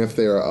 even if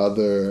there are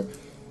other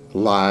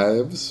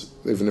lives,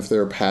 even if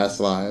there are past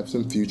lives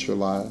and future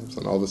lives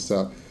and all this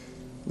stuff,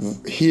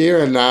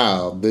 here and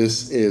now,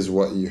 this is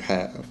what you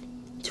have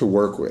to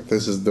work with.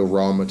 This is the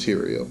raw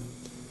material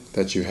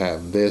that you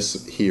have,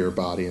 this here,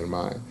 body and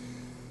mind.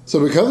 So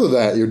because of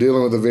that, you're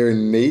dealing with the very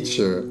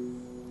nature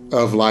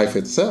of life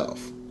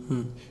itself.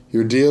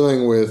 You're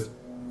dealing with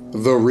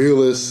the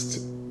realest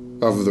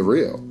of the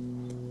real,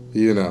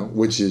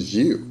 which is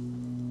you.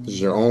 Which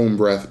is your own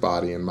breath,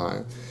 body, and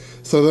mind.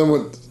 So then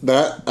what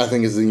that, I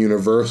think, is the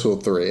universal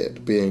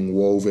thread being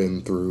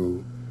woven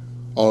through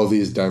all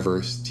these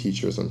diverse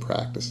teachers and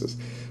practices.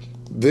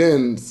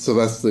 So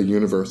that's the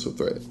universal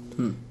thread.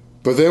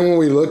 But then when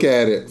we look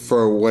at it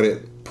for what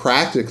it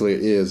practically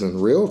is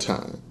in real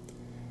time,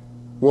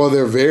 well,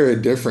 they're very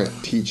different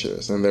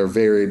teachers and they're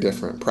very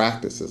different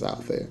practices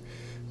out there,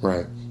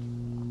 right?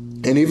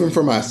 And even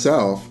for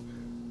myself,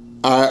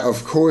 I,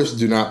 of course,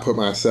 do not put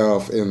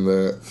myself in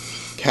the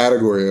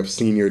category of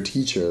senior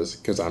teachers,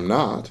 because I'm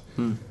not,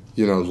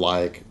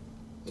 like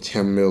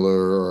Tim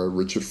Miller or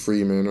Richard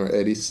Freeman or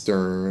Eddie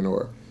Stern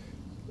or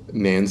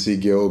Nancy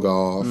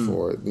Gilgoff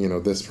or,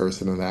 this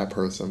person and that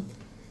person.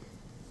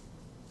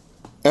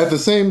 At the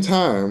same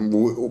time,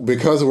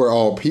 because we're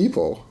all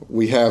people,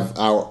 we have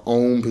our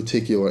own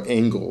particular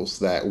angles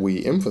that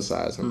we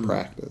emphasize in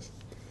practice.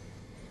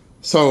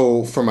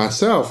 So for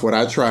myself, what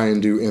I try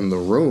and do in the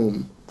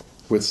room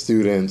with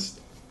students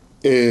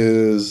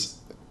is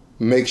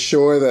make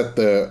sure that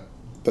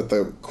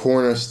the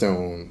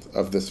cornerstone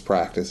of this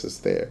practice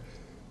is there.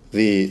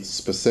 The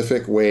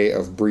specific way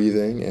of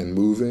breathing and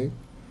moving,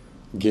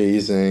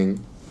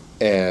 gazing,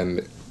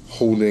 and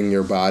holding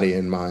your body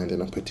and mind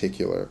in a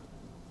particular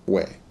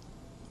way.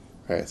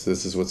 Right? So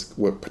this is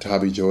what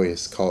Pattabhi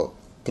Jois called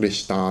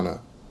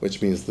Tristhana,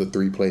 which means the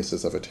three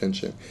places of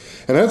attention.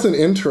 And that's an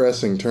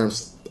interesting term.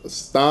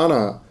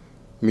 Sthana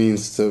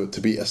means to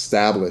be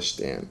established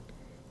in.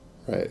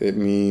 Right? It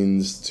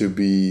means to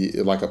be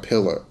like a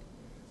pillar,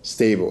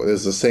 stable.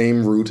 It's the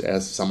same root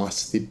as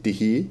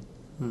samastitihi,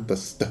 the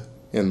st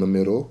in the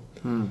middle,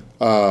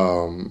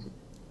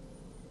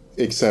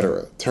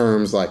 etc.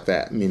 Terms like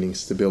that, meaning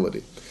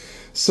stability.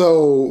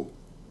 So,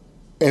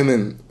 and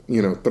then,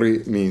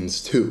 three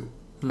means two.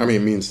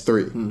 Means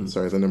three.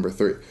 Sorry, the number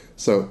three.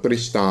 So,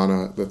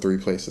 Tristhana, the three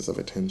places of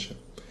attention.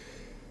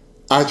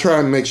 I try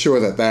and make sure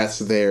that that's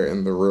there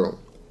in the room.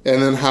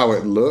 And then how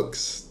it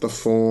looks, the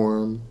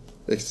form,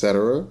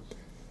 etc.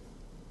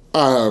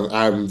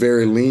 I'm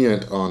very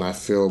lenient on, I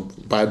feel,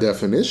 by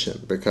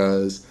definition,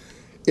 because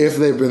if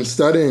they've been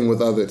studying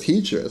with other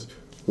teachers,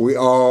 we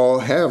all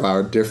have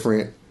our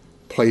different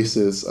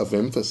places of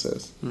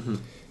emphasis.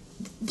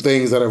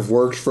 Things that have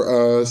worked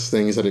for us,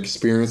 things that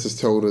experience has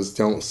told us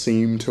don't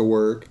seem to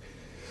work.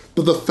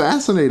 But the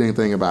fascinating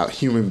thing about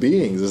human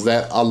beings is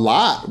that a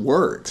lot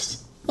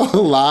works. A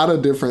lot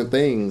of different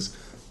things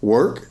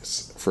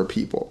works for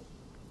people.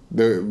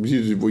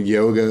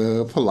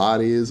 Yoga,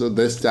 Pilates, or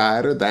this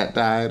diet or that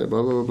diet, or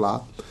blah, blah, blah,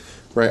 blah.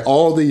 Right?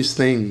 All these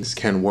things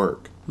can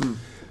work.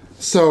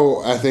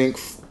 So I think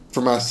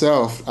for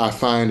myself, I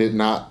find it's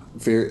not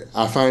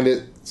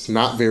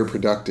very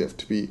productive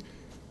to be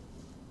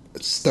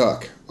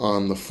stuck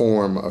on the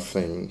form of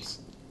things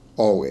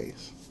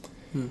always.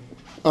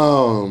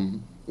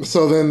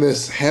 So then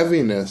this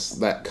heaviness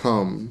that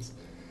comes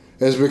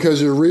is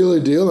because you're really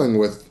dealing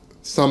with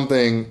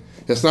something.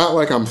 It's not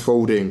like I'm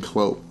folding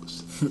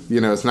clothes.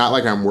 It's not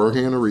like I'm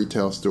working in a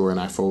retail store and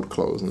I fold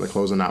clothes and the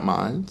clothes are not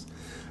mine.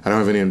 I don't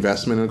have any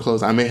investment in the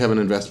clothes. I may have an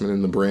investment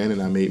in the brand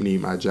and I may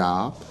need my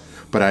job,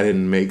 but I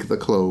didn't make the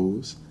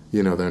clothes.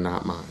 They're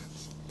not mine.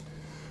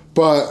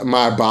 But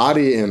my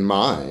body and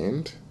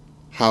mind,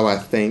 how I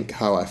think,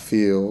 how I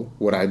feel,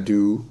 what I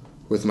do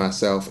with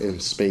myself in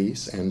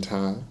space and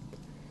time,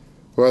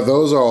 well,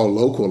 those are all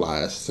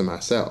localized to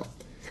myself.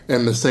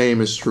 And the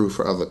same is true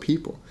for other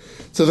people.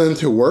 So then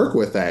to work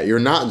with that, you're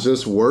not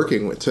just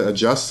working to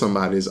adjust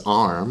somebody's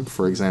arm,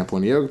 for example,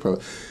 in the yoga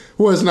pose.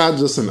 Well, it's not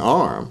just an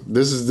arm.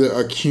 This is the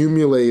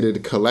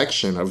accumulated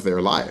collection of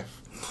their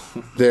life.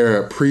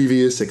 Their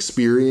previous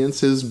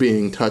experiences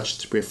being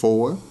touched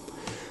before,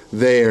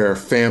 their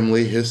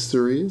family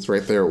histories,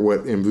 right? They're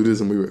what in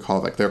Buddhism we would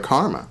call like their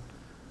karma,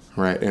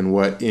 right? And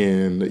what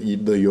in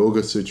the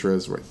Yoga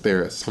Sutras, right,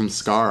 their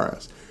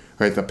samskaras,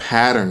 right? The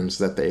patterns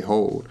that they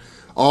hold.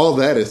 All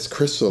that is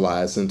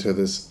crystallized into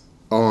this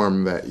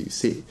arm that you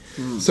see.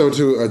 So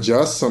to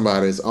adjust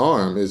somebody's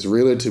arm is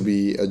really to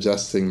be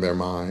adjusting their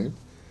mind,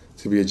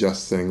 to be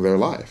adjusting their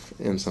life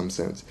in some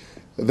sense.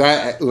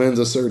 That lends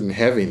a certain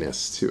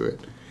heaviness to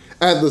it.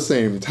 At the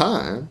same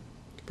time,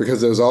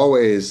 because there's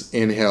always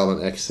inhale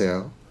and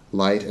exhale,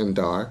 light and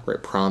dark,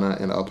 right? Prana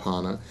and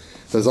apana.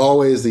 there's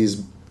always these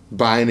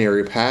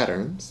binary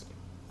patterns.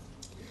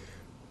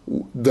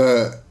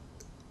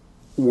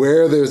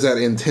 Where there's that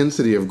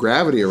intensity of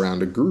gravity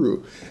around a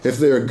guru, if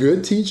they're a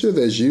good teacher,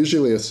 there's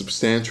usually a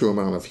substantial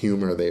amount of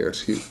humor there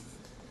too.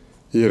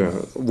 You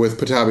know, with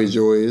Pattabhi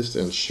Jois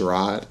and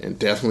Sharath, and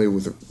definitely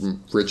with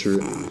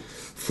Richard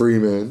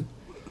Freeman,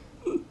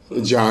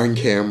 John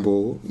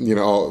Campbell, you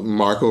know,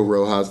 Marco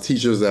Rojas,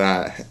 teachers that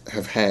I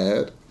have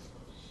had.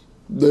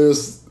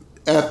 There's,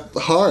 at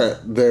heart,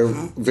 they're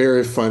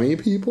very funny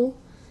people,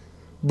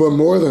 but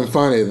more than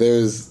funny,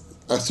 there's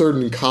a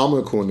certain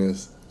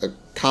comicalness, a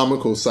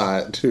comical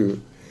side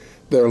to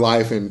their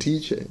life and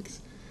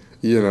teachings.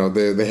 You know,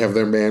 they have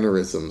their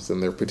mannerisms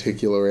and their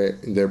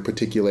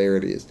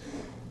particularities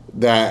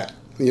that,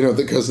 you know,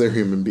 because they're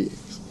human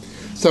beings.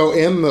 So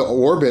in the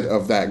orbit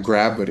of that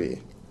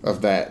gravity,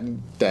 of that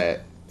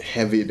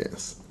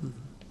heaviness,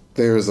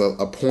 there's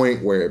a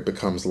point where it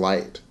becomes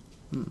light.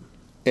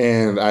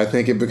 And I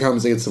think it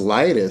becomes its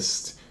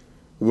lightest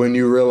when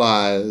you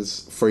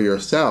realize for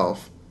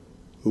yourself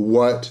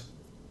what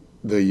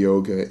the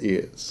yoga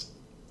is.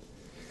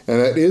 And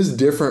that is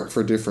different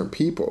for different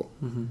people.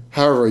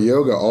 However,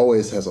 yoga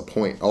always has a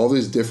point. All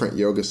these different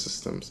yoga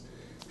systems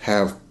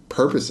have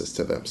purposes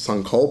to them.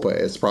 Sankalpa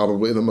is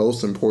probably the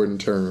most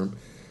important term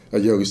a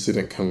yoga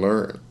student can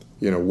learn.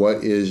 You know,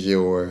 what is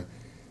your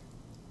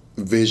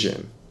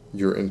vision,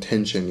 your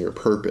intention, your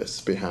purpose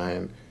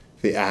behind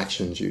the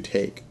actions you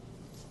take?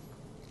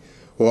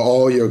 Well,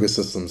 all yoga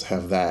systems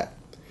have that.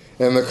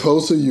 And the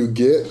closer you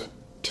get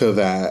to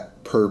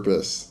that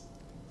purpose,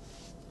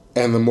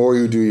 and the more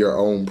you do your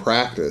own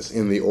practice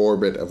in the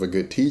orbit of a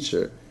good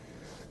teacher,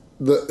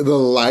 the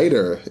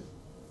lighter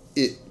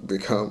it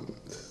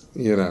becomes,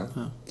 you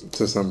know,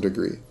 to some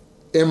degree.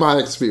 In my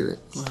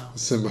experience. Wow.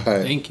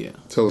 Thank you.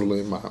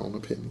 Totally in my own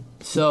opinion.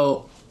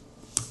 So,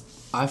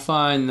 I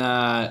find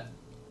that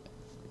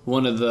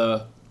one of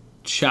the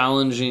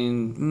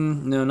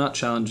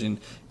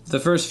the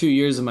first few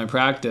years of my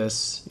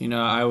practice, you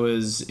know, I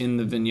was in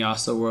the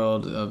vinyasa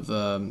world of,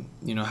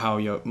 you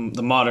know,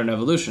 the modern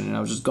evolution, and I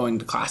was just going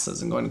to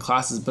classes,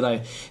 but I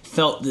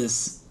felt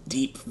this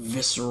deep,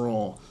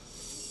 visceral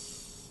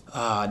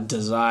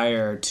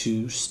desire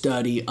to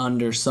study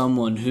under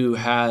someone who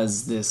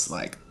has this,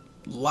 like,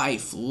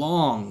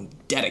 lifelong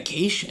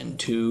dedication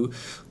to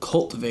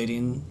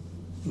cultivating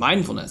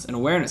mindfulness and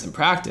awareness and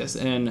practice.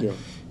 And,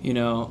 you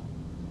know,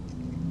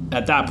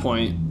 at that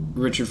point,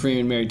 Richard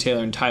Freeman, Mary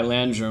Taylor, and Ty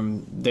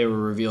Landrum, they were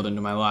revealed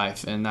into my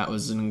life, and that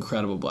was an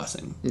incredible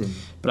blessing.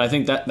 But I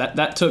think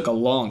that took a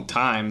long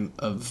time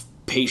of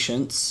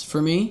patience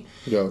for me.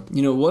 You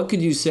know, what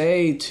could you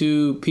say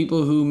to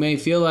people who may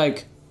feel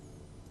like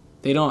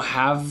they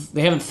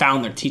haven't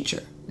found their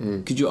teacher?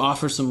 Could you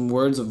offer some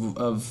words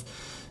of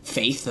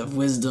faith, of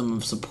wisdom,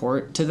 of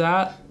support to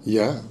that?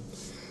 Yeah.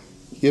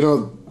 You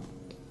know,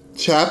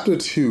 chapter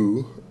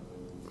 2,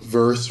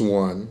 verse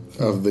 1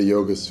 of the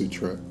Yoga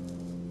Sutra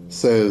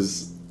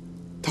says,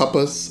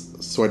 Tapas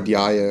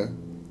Swadhyaya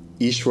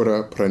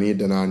Ishvara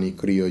Pranidhanani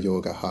Kriya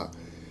Yogaha.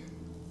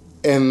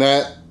 And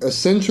that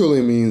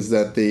essentially means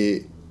that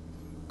the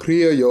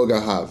Kriya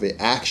Yogaha,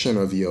 the action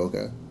of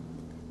yoga,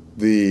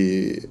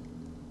 maybe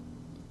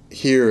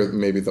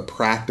the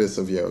practice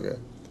of yoga,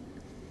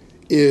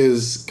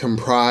 is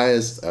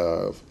comprised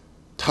of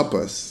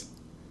tapas,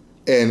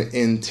 an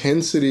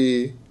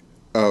intensity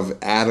of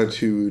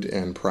attitude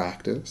and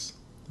practice,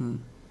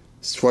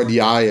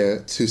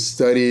 Swadhyaya, to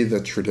study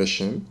the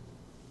tradition,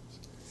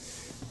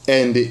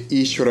 and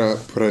Ishvara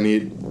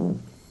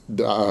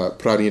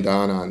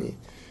Pranidhanani,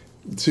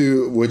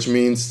 which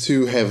means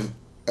to have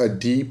a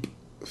deep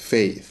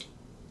faith,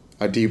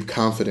 a deep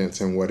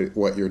confidence in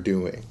what you're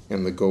doing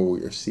and the goal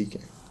you're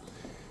seeking.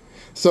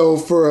 So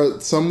for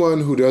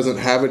someone who doesn't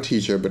have a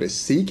teacher but is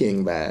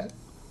seeking that,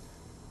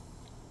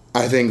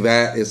 I think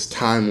that is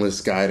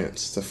timeless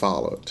guidance to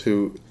follow,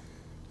 to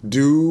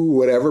do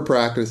whatever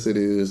practice it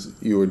is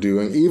you are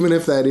doing, even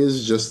if that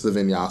is just the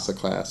vinyasa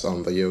class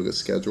on the yoga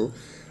schedule.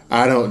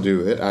 I don't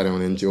do it. I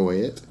don't enjoy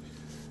it.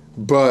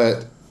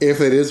 But if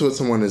it is what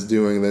someone is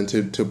doing, then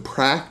to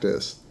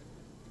practice,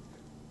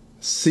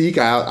 seek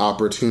out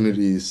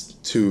opportunities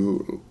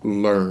to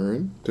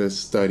learn, to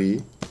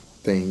study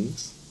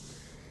things,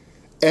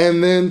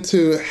 and then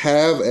to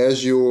have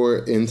as your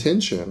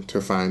intention to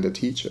find a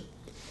teacher.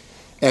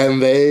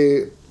 And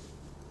they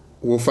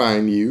will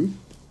find you,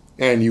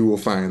 and you will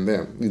find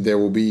them. There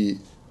will be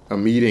a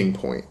meeting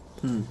point,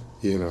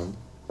 you know.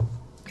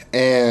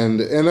 And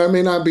that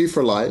may not be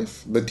for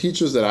life. The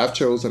teachers that I've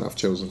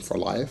chosen for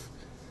life.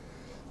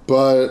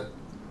 But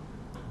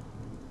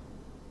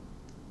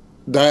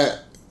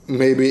that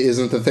maybe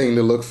isn't the thing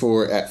to look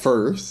for at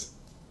first,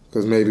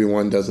 because maybe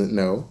one doesn't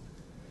know.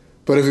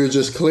 But if you're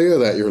just clear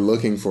that you're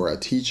looking for a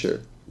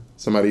teacher,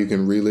 somebody you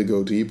can really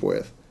go deep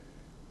with,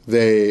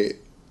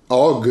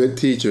 all good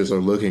teachers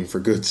are looking for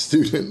good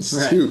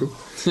students too.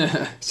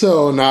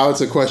 So now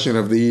it's a question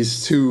of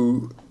these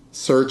two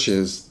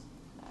searches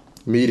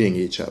meeting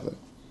each other.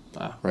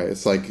 Wow. Right?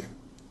 It's like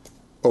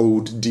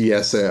old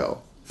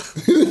DSL.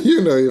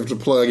 You know, you have to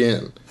plug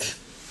in.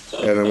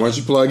 And then once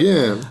you plug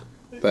in,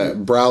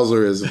 that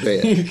browser is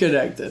there. You're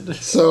connected.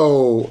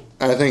 So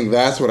I think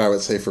that's what I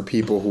would say for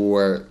people who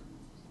are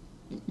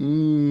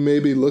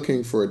maybe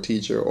looking for a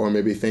teacher or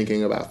maybe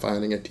thinking about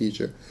finding a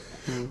teacher.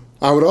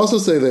 I would also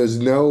say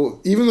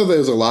even though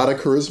there's a lot of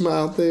charisma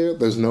out there,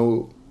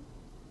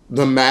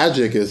 the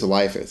magic is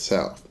life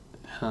itself.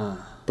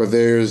 But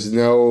there's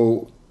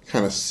no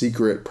kind of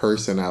secret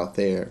person out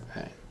there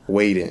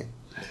waiting.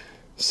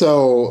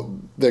 So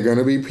they're going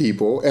to be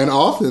people, and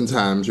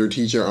oftentimes your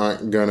teacher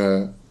aren't going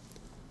to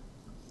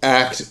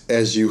act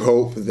as you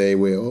hope they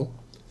will,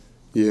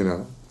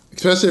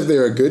 especially if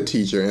they're a good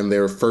teacher and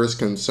their first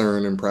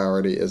concern and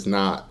priority is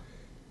not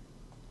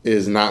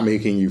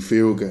making you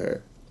feel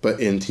good,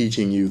 but in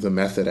teaching you the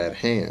method at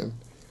hand.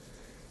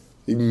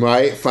 You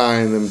might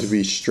find them to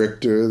be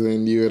stricter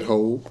than you had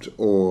hoped,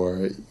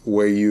 or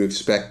where you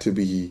expect to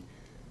be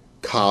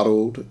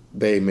coddled,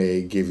 they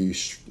may give you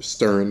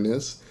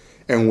sternness,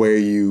 and where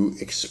you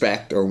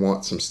expect or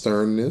want some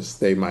sternness,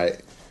 they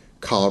might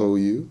coddle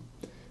you,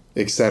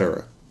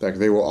 etc. Like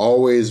they will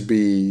always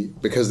be,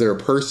 because they're a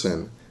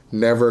person,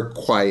 never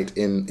quite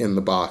in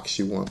the box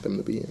you want them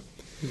to be in.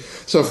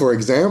 So, for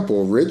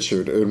example,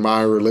 Richard, in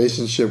my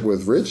relationship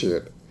with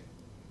Richard,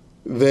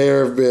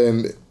 there have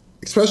been,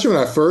 especially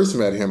when I first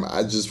met him,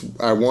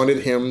 I wanted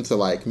him to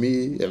like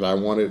me, and I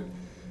wanted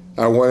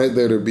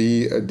there to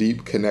be a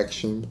deep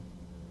connection.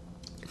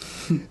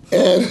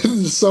 And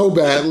so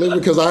badly,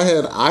 because I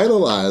had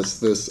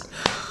idolized this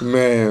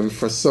man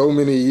for so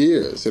many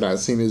years. I'd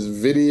seen his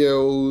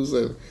videos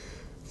and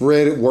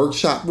read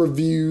workshop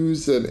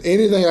reviews, and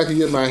anything I could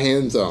get my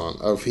hands on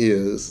of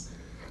his,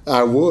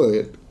 I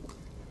would.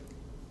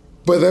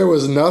 But there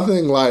was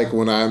nothing like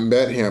when I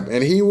met him.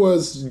 And he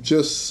was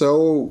just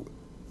so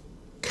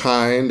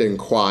kind and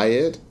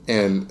quiet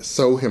and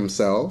so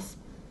himself,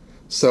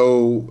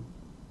 so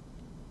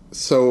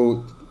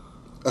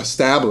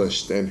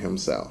established in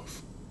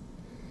himself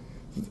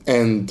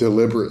and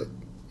deliberate,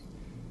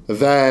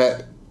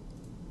 that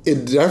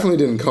it definitely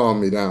didn't calm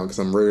me down, because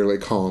I'm rarely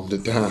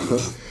calmed down.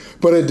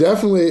 But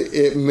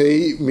it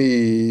made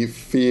me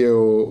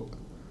feel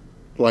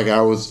like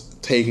I was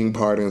taking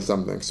part in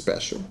something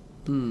special.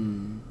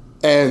 And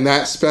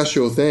that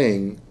special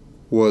thing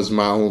was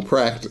my own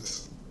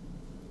practice.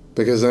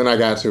 Because then I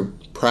got to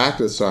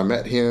practice, so I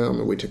met him,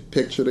 and we took a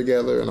picture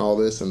together and all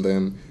this, and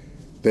then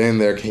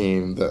there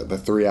came the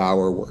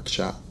 3-hour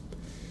workshop.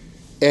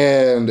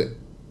 And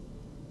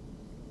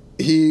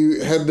he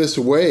had this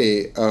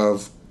way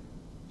of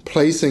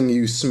placing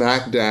you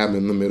smack dab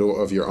in the middle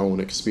of your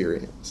own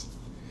experience.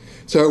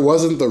 So it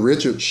wasn't the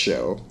Richard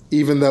show,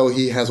 even though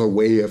he has a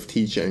way of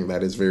teaching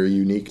that is very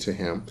unique to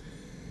him.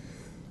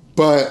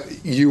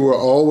 But you were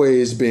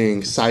always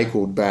being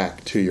cycled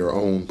back to your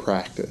own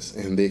practice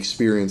and the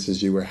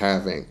experiences you were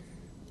having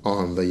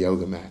on the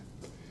yoga mat.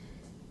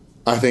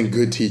 I think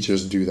good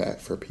teachers do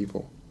that for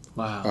people.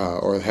 Wow.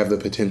 Or have the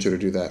potential to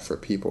do that for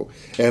people.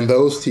 And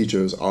those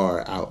teachers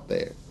are out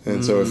there.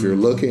 And so if you're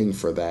looking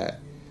for that,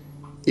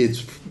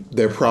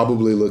 they're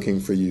probably looking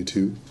for you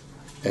too,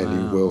 and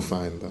you will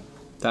find them.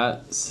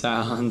 That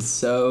sounds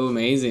so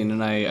amazing,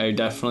 and I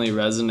definitely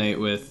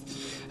resonate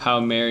with how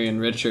Mary and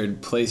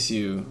Richard place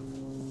you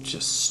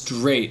just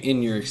straight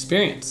in your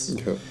experience.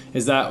 Okay.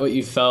 Is that what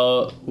you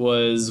felt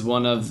was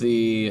one of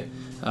the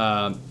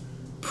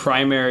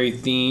primary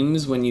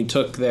themes when you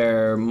took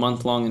their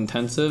month-long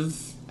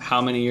intensive?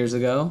 How many years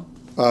ago?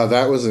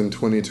 That was in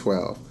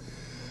 2012.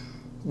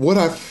 What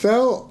I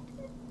felt,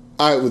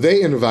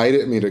 they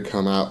invited me to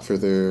come out for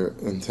their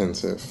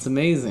intensive. It's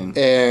amazing.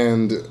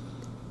 And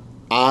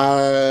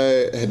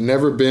I had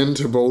never been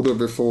to Boulder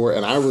before,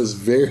 and I was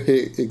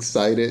very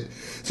excited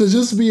to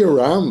just be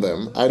around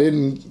them.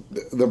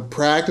 The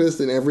practice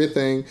and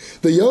everything,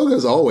 the yoga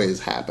is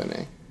always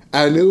happening.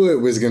 I knew it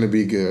was going to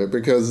be good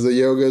because the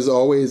yoga is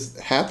always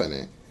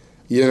happening.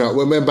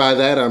 And by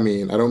that I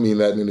don't mean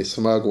that in any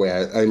smug way.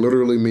 I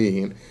literally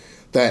mean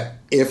that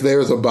if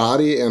there's a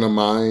body and a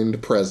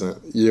mind present,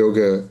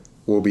 yoga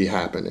will be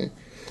happening.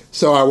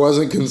 So I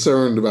wasn't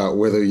concerned about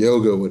whether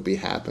yoga would be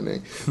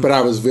happening, but I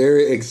was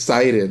very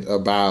excited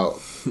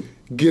about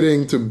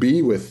getting to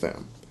be with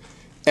them.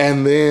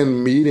 And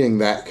then meeting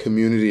that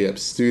community of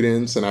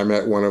students, and I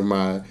met one of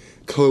my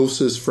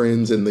closest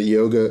friends in the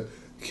yoga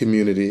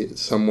community,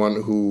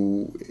 someone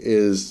who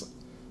is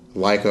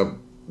like a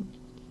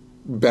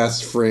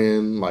best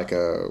friend, like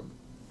a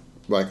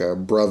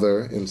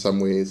brother in some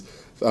ways.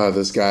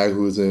 This guy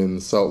who's in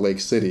Salt Lake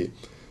City,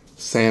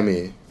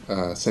 Sammy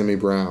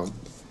Brown,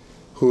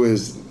 who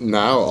is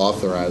now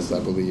authorized, I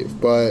believe.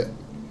 But,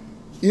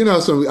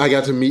 so I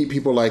got to meet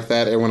people like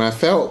that. And when I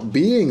felt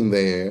being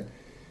there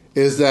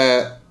is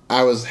that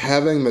I was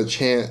having the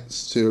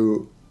chance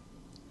to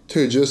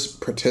just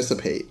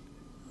participate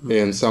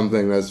in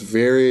something that's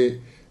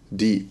very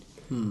deep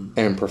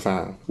and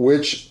profound,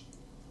 which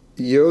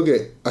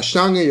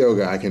Ashtanga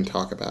yoga I can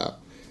talk about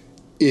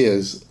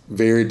is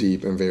very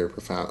deep and very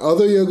profound.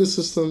 Other yoga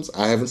systems,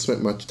 I haven't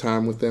spent much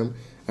time with them,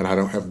 and I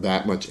don't have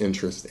that much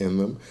interest in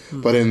them.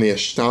 But in the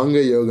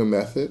Ashtanga yoga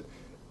method,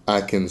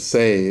 I can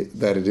say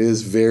that it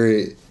is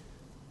very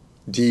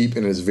deep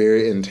and is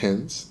very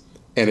intense,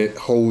 and it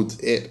holds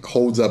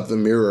up the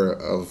mirror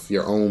of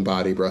your own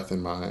body, breath,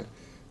 and mind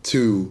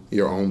to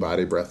your own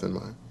body, breath, and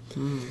mind.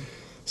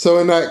 So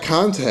in that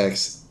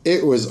context,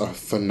 it was a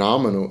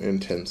phenomenal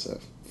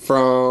intensive.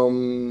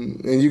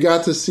 And you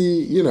got to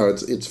see,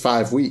 it's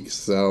 5 weeks,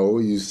 so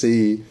you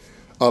see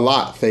a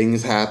lot.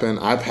 Things happen.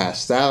 I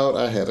passed out.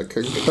 I had a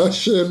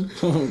concussion.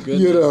 Oh,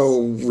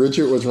 goodness.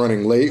 Richard was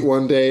running late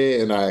one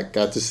day, and I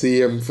got to see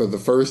him for the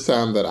first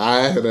time that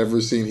I had ever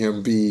seen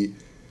him be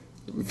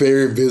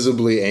very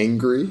visibly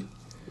angry.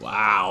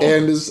 Wow.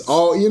 And it's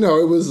all,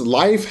 it was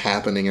life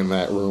happening in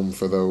that room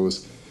for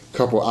those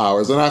couple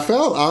hours. And I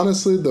felt,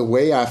 honestly, the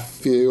way I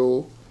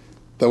felt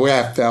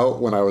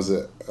when I was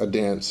a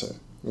dancer,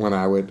 when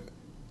I would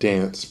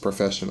dance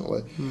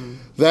professionally,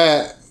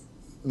 that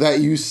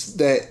you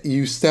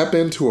step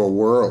into a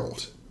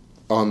world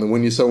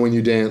when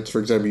you dance, for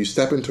example, you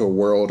step into a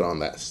world on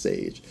that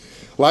stage.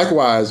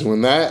 Likewise,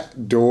 when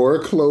that door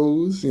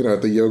closed,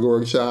 at the yoga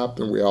workshop,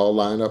 and we all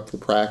line up for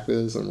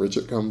practice, and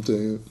Richard comes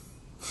in,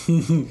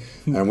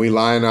 and we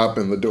line up,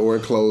 and the door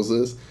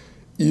closes,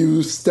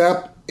 you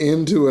step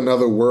into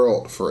another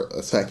world for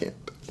a second,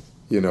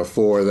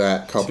 for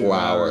that couple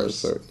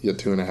hours, or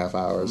 2.5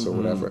 hours, or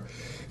whatever.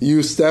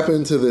 You step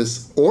into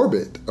this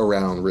orbit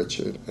around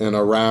Richard and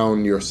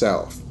around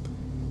yourself.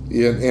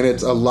 And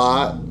it's a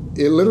lot.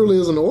 It literally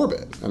is an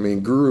orbit. I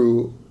mean,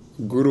 guru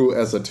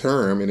as a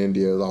term in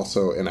India is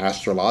also an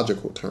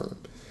astrological term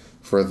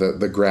for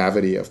the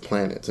gravity of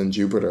planets. And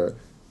Jupiter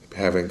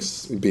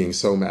being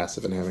so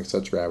massive and having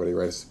such gravity,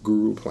 right? It's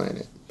guru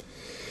planet.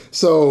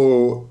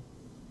 So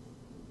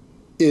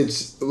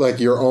it's like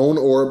your own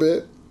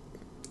orbit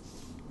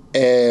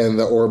and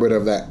the orbit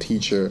of that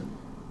teacher,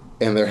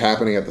 and they're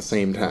happening at the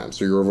same time.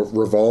 So you're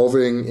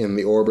revolving in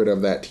the orbit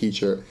of that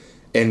teacher,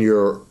 and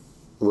you're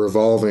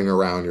revolving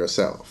around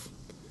yourself.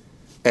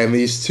 And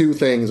these two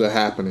things are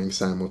happening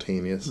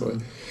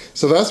simultaneously.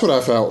 So that's what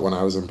I felt when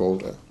I was in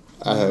Boulder.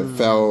 I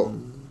felt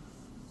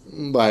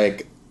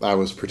like I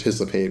was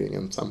participating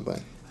in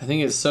something. I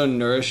think it's so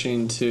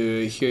nourishing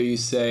to hear you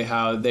say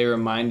how they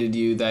reminded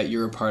you that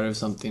you're a part of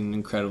something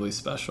incredibly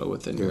special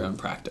within your own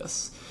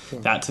practice.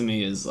 That to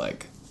me is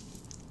like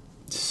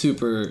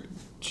super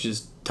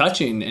just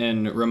touching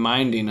and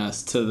reminding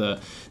us to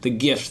the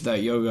gift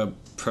that yoga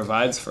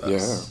provides for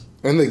us.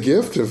 Yeah. And the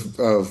gift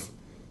of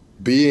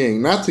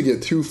being, not to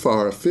get too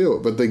far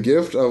afield, but the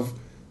gift of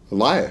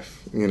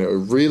life. It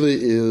really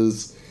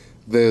is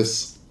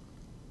this,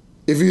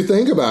 if you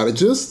think about it,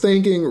 just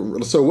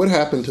thinking, so what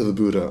happened to the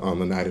Buddha on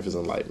the night of his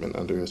enlightenment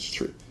under his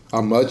tree?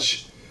 A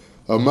much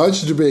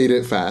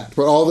debated fact,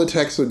 but all the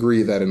texts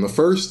agree that in the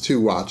first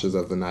 2 watches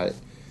of the night,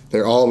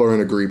 they all are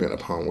in agreement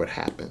upon what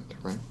happened,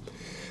 right?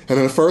 And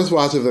in the first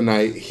watch of the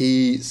night,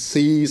 he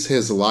sees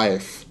his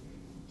life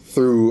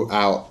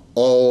throughout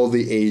all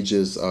the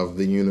ages of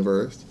the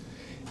universe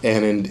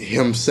and in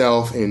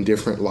himself in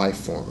different life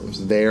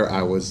forms. There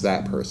I was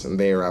that person.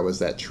 There I was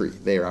that tree.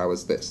 There I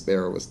was this.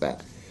 There I was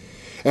that.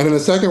 And in the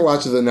second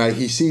watch of the night,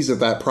 he sees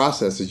that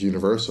process is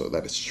universal,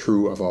 that it's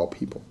true of all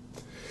people.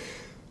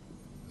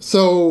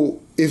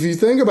 So if you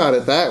think about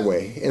it that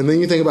way, and then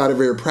you think about it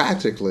very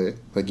practically,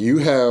 like you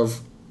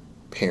have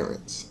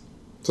parents.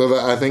 So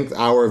I think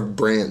our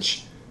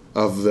branch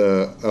of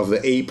the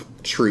ape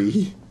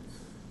tree,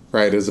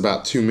 right, is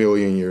about 2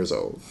 million years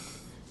old,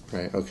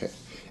 right? Okay,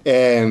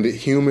 and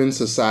human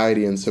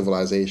society and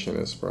civilization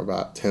is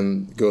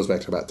goes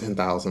back to about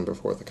 10,000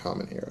 before the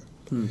Common Era.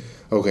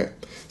 Okay,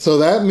 so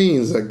that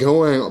means that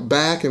going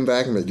back and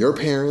back, your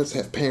parents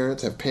have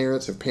parents, have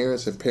parents, have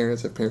parents, have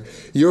parents, have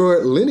parents.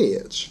 Your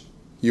lineage,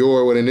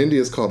 what in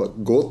India is called a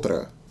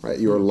gotra, right?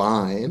 Your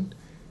line.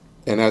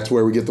 And that's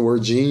where we get the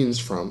word genes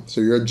from.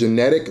 So your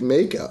genetic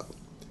makeup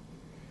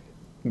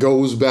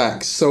goes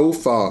back so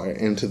far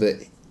into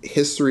the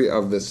history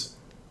of this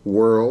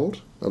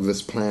world, of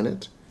this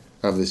planet,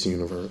 of this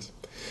universe.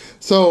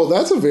 So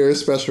that's a very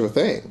special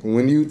thing.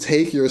 When you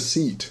take your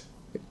seat,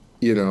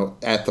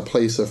 at the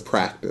place of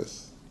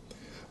practice,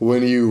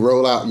 when you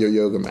roll out your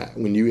yoga mat,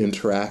 when you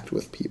interact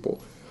with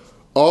people,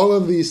 all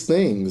of these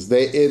things,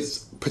 it's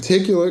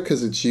particular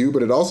because it's you,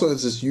 but it also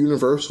has this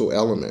universal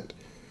element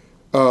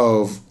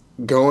of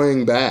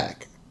going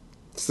back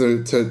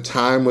to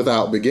time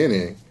without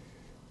beginning.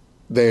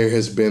 There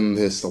has been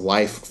this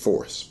life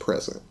force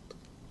present.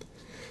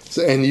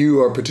 So, and you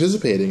are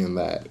participating in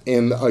that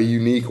in a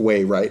unique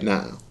way right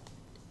now,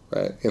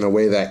 right? In a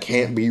way that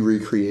can't be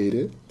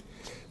recreated.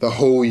 The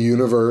whole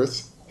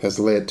universe has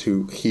led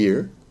to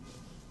here,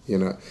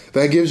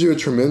 That gives you a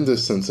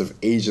tremendous sense of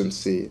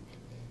agency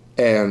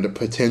and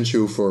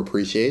potential for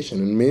appreciation.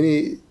 And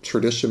many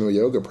traditional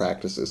yoga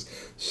practices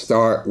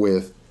start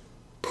with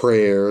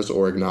prayers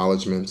or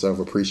acknowledgments of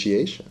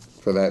appreciation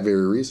for that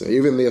very reason.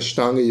 Even the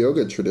Ashtanga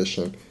yoga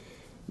tradition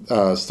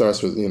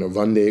starts with,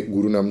 Vande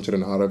Gurunam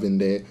Charanara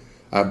Vinde.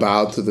 I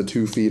bow to the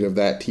 2 feet of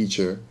that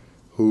teacher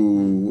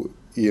who,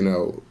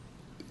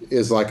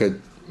 is like a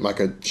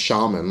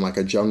shaman, like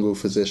a jungle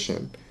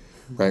physician,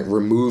 right?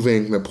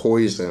 Removing the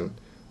poison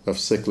of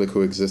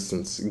cyclical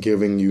existence,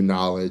 giving you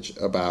knowledge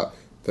about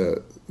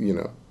the,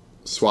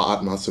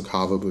 Swa'atma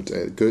Sukha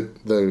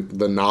Vibhuti,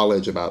 the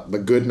knowledge about, the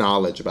good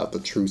knowledge about the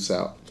true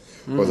self,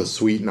 or the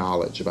sweet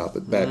knowledge about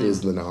that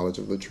is the knowledge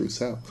of the true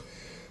self.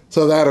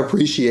 So that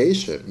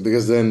appreciation,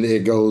 because then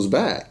it goes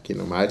back,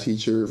 my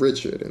teacher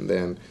Richard, and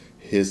then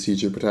his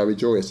teacher Pattabhi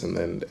Jois, and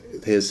then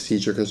his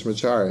teacher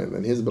Krishnamacharya, and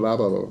then his blah,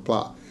 blah, blah,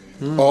 blah,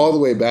 all the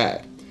way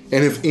back.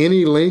 And if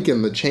any link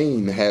in the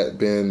chain had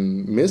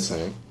been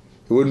missing,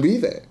 it wouldn't be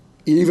there.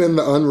 Even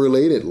the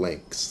unrelated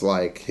links,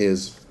 like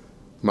his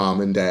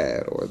mom and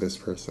dad, or this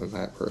person,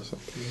 that person.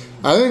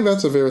 I think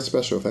that's a very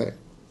special thing.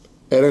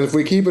 And if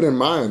we keep it in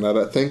mind,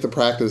 I think the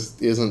practice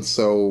isn't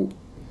so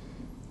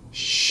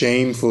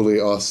shamefully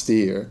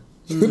austere.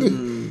 People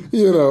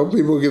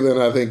then,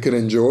 I think, can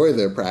enjoy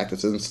their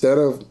practice. Instead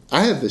of,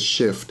 I had this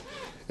shift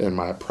in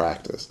my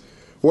practice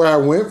where I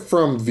went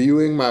from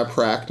viewing my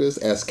practice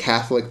as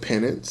Catholic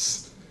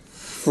penance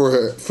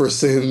for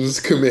sins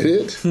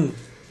committed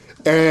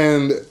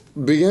and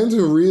began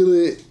to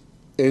really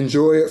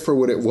enjoy it for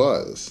what it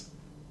was,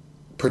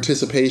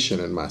 participation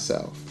in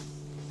myself.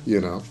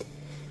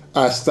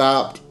 I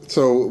stopped.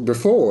 So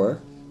before,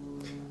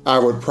 I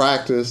would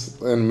practice,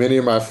 and many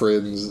of my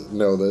friends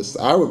know this,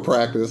 I would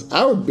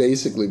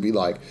basically be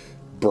like,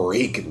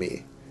 break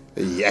me.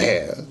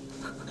 Yeah.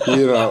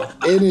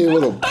 Any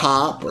little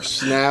pop or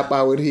snap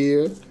I would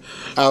hear,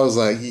 I was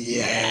like,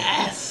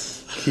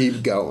 yes,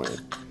 keep going.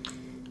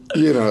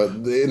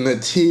 And the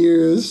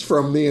tears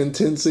from the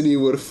intensity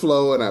would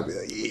flow, and I'd be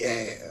like,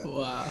 yeah.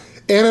 Wow.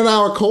 And in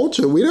our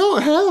culture, we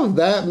don't have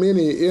that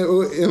many,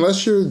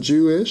 unless you're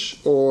Jewish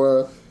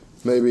or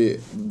maybe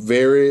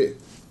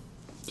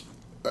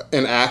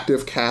an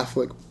active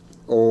Catholic,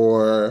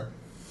 or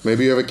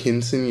maybe you have a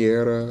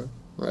quinceañera,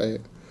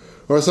 right?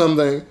 Or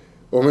something,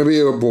 or maybe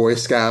you're a Boy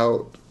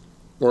Scout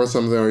or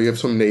something, or you have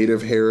some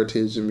native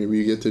heritage and maybe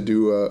you get to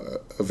do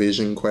a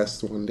vision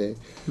quest one day.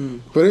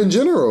 But in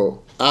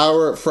general,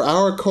 for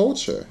our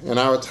culture and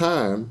our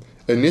time,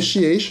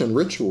 initiation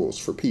rituals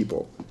for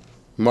people,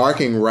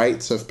 marking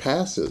rites of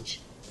passage,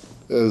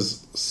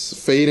 is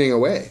fading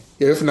away,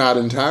 if not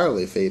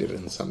entirely faded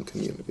in some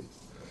communities.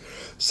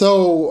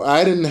 So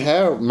I didn't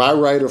have, my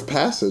rite of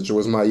passage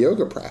was my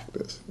yoga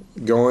practice,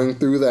 going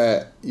through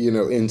that,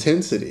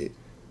 intensity,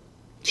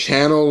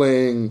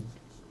 channeling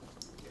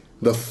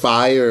the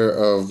fire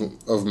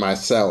of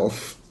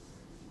myself,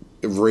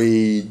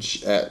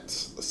 rage at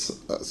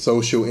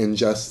social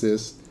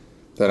injustice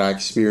that I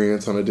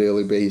experience on a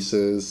daily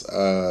basis,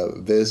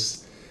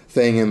 this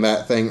thing and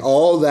that thing,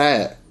 all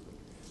that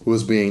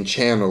was being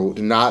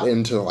channeled not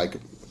into like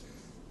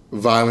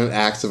violent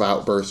acts of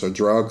outbursts or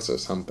drugs or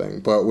something,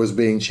 but was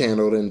being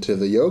channeled into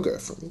the yoga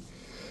for me.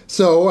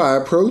 So I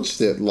approached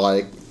it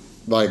like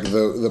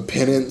the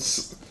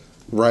penance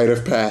rite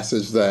of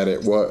passage that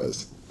it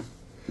was.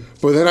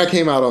 But then I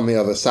came out on the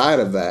other side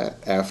of that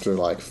after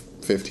like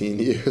 15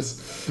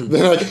 years.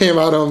 Then I came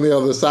out on the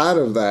other side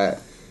of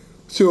that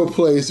to a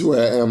place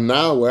where I am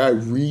now, where I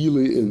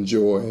really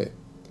enjoy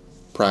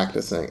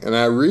practicing. And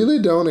I really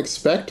don't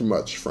expect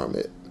much from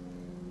it.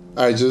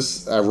 I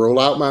roll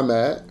out my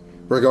mat,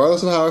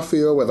 regardless of how I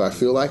feel, whether I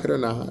feel like it or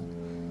not.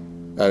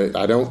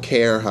 I don't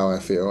care how I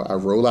feel. I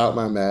roll out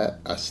my mat,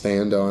 I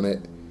stand on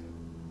it,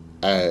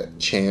 I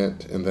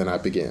chant, and then I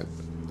begin.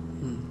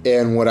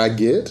 And what I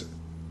get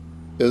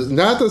is,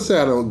 not to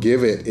say I don't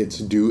give it its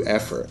due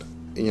effort.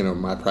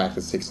 My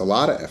practice takes a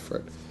lot of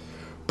effort.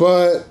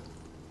 But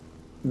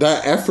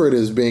that effort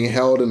is being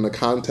held in the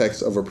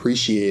context of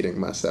appreciating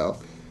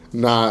myself,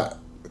 not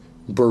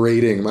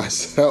berating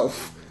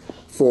myself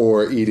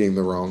for eating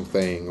the wrong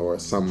thing or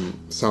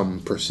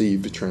some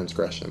perceived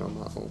transgression on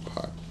my own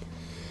part.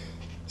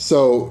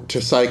 So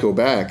to cycle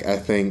back, I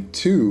think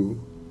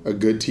too, a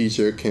good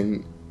teacher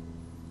can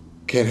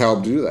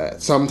help do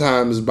that.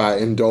 Sometimes by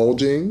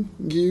indulging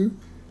you,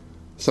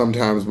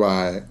 sometimes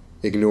by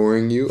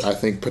ignoring you. I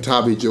think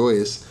Pattabhi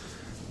Jois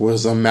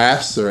was a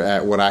master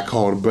at what I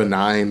called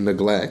benign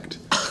neglect.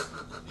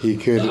 He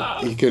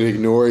could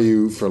ignore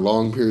you for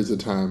long periods of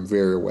time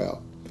very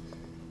well.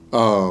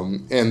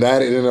 And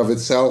that in and of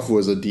itself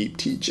was a deep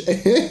teaching,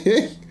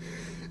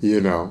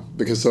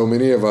 because so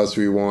many of us,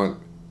 we want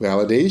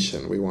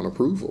validation, we want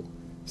approval.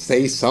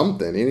 Say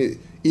something.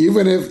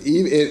 Even if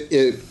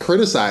it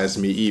criticized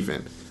me,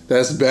 even.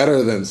 That's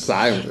better than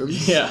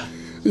silence. Yeah.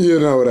 You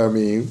know what I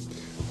mean?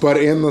 But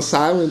in the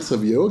silence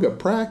of yoga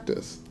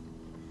practice,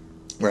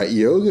 right,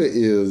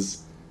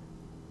 it's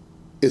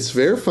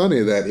very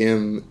funny that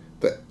in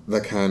the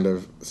kind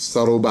of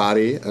subtle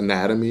body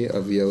anatomy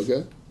of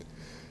yoga,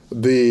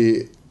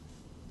 the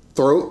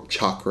throat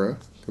chakra,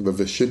 the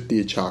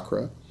Vishuddhi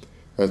chakra,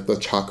 the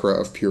chakra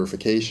of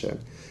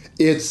purification,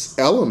 its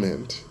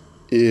element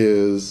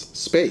is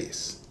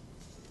space,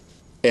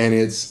 and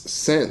its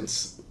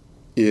sense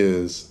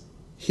is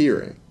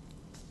hearing.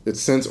 Its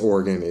sense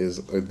organ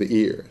is the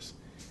ears,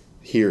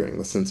 hearing,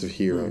 the sense of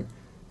hearing,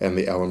 and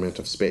the element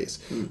of space.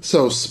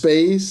 So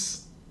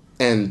space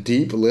and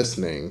deep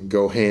listening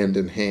go hand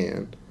in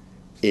hand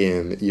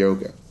in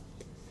yoga.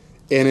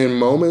 And in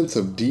moments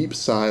of deep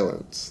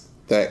silence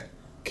that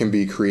can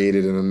be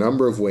created in a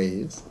number of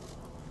ways,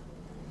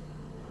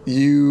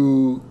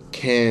 you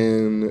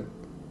can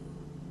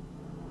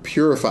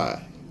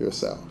purify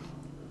yourself.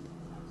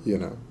 You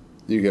know,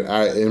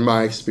 in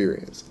my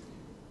experience,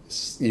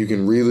 you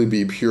can really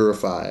be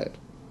purified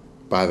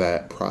by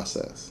that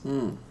process.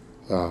 And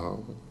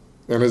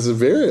it's a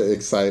very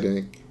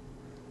exciting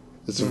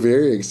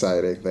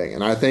thing.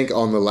 And I think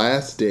on the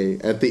last day,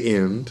 at the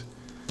end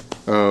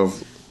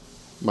of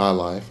my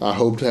life, I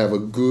hope to have a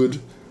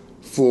good,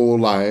 full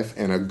life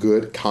and a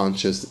good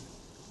conscious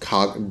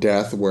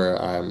death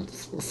where I'm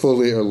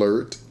fully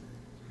alert.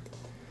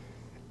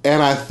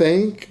 And I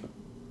think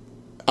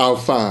I'll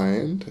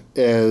find,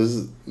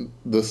 as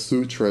the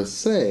sutras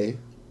say,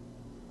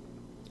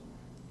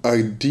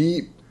 a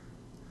deep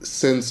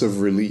sense of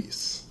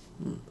release.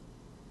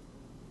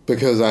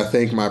 Because I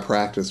think my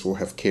practice will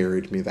have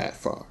carried me that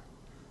far.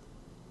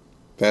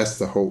 That's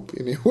the hope,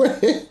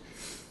 anyway.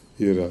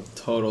 You know.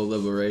 Total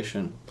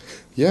liberation.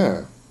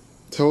 Yeah.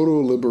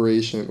 Total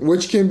liberation,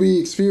 which can be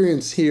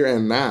experienced here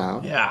and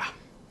now. Yeah.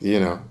 You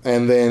know,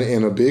 and then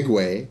in a big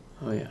way,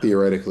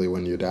 theoretically,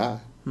 when you die.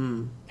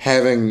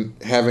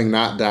 Having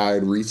not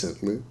died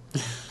recently,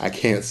 I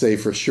can't say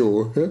for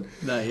sure.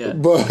 Not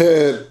yet.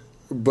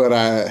 But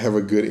I have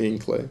a good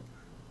inkling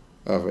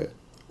of it.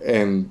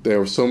 And there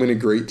were so many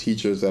great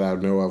teachers that I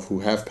know of who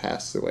have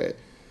passed away.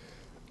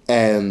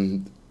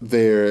 And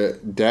their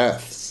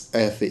deaths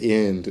at the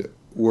end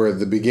were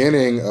the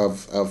beginning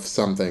of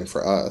something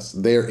for us.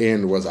 Their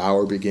end was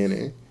our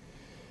beginning.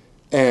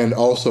 And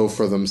also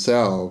for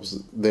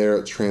themselves,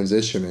 their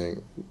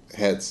transitioning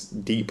had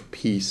deep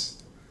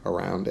peace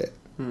around it.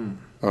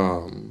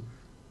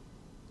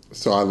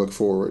 So I look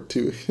forward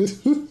to it.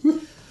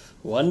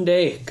 One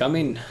day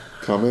coming.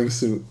 Coming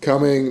soon.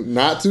 Coming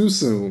not too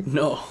soon.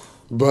 No.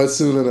 But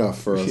soon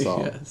enough for us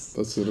all. Yes.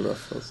 But soon enough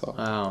for us all.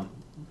 Wow.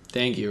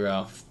 Thank you,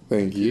 Ralph.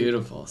 Thank you.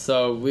 Beautiful.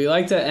 So we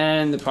like to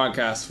end the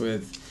podcast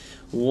with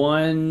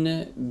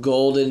one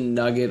golden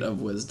nugget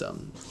of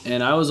wisdom.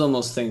 And I was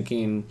almost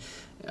thinking,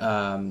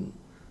 could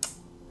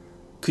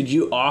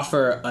you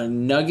offer a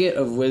nugget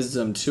of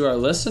wisdom to our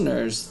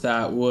listeners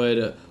that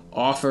would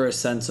offer a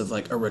sense of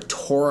like a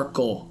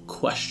rhetorical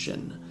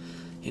question?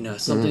 You know,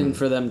 something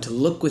for them to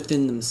look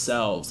within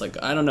themselves. Like,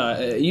 I don't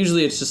know.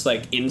 Usually it's just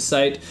like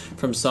insight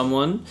from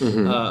someone,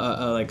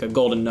 like a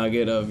golden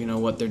nugget of, you know,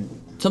 what they're,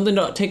 something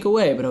to take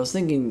away. But I was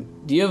thinking,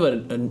 do you have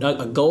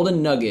a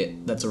golden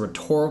nugget that's a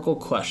rhetorical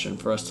question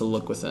for us to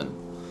look within?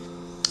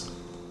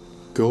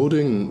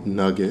 Golden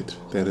nugget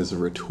that is a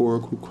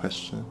rhetorical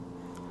question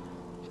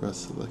for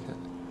us to look at.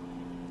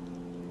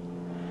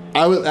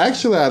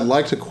 I'd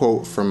like to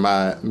quote from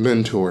my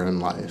mentor in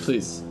life.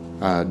 Please.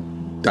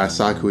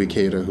 Daisaku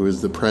Ikeda, who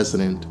is the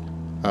president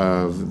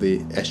of the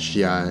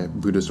SGI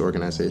Buddhist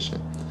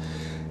organization.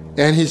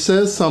 And he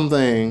says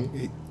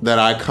something that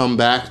I come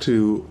back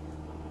to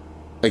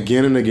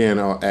again and again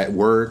at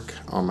work,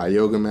 on my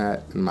yoga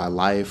mat, in my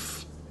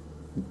life,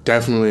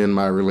 definitely in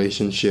my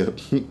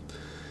relationship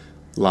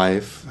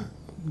life,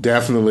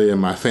 definitely in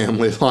my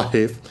family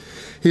life.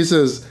 He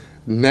says,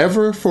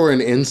 never for an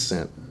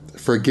instant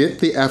forget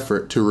the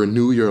effort to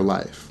renew your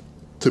life,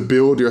 to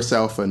build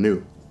yourself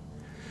anew.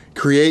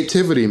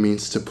 Creativity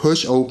means to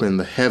push open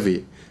the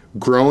heavy,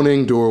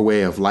 groaning doorway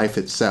of life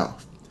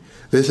itself.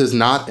 This is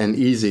not an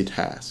easy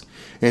task.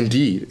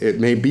 Indeed, it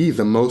may be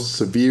the most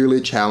severely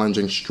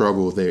challenging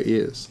struggle there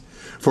is.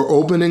 For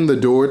opening the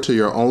door to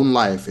your own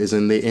life is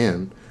in the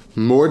end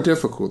more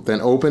difficult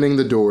than opening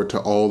the door to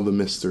all the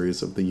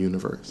mysteries of the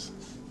universe.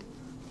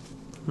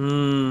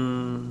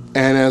 And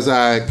as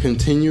I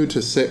continue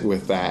to sit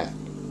with that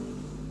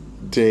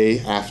day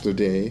after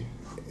day,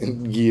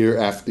 and year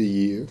after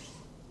year,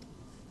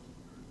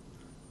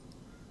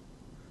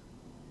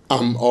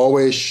 I'm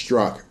always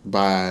struck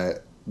by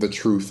the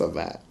truth of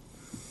that.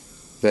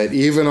 That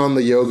even on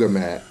the yoga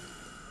mat,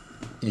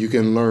 you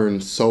can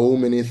learn so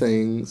many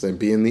things and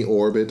be in the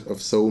orbit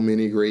of so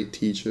many great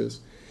teachers,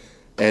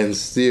 and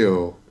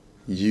still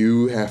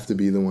you have to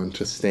be the one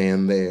to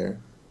stand there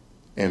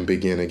and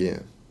begin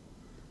again.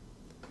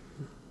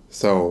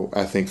 So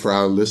I think for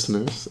our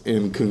listeners,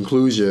 in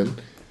conclusion,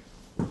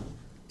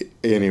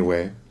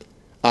 anyway,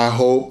 I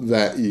hope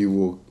that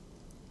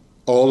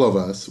all of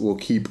us will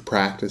keep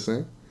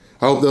practicing.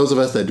 I hope those of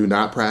us that do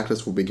not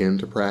practice will begin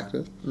to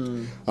practice.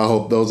 I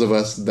hope those of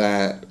us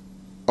that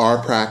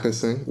are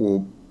practicing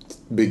will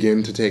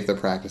begin to take the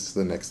practice to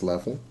the next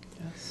level.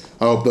 Yes.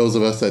 I hope those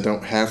of us that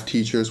don't have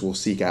teachers will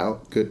seek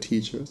out good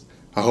teachers.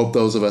 I hope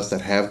those of us that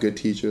have good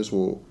teachers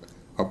will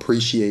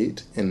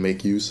appreciate and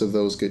make use of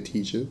those good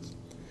teachers.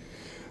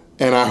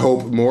 And I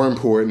hope, more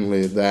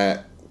importantly,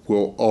 that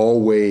we'll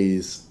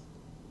always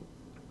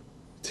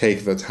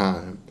take the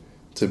time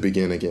to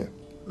begin again.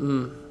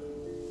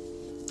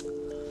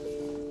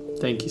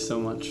 Thank you so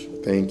much.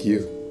 Thank you.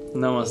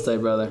 Namaste,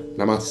 brother.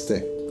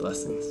 Namaste.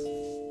 Blessings.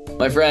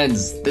 My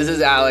friends, this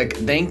is Alec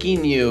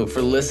thanking you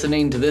for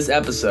listening to this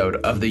episode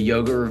of the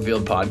Yoga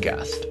Revealed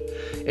podcast.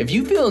 If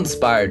you feel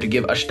inspired to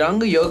give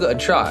Ashtanga Yoga a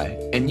try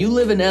and you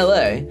live in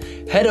LA,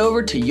 head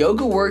over to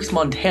Yoga Works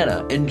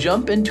Montana and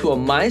jump into a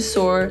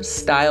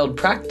Mysore-styled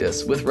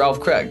practice with Ralph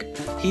Craig.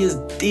 He is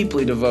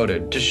deeply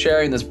devoted to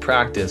sharing this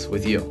practice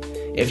with you.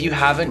 If you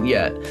haven't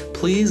yet,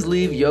 please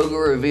leave Yoga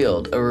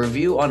Revealed a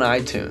review on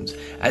iTunes,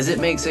 as it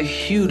makes a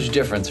huge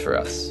difference for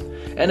us.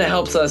 And it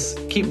helps us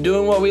keep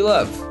doing what we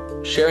love,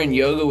 sharing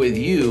yoga with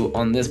you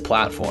on this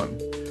platform.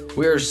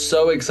 We are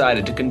so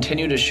excited to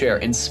continue to share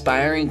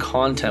inspiring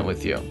content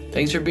with you.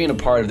 Thanks for being a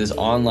part of this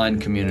online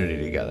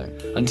community together.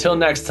 Until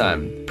next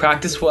time,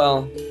 practice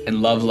well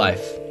and love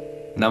life.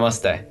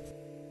 Namaste.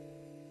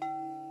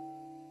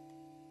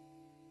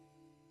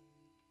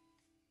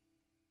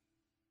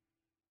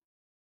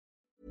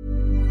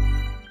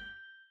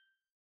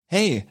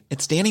 Hey,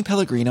 it's Danny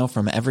Pellegrino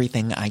from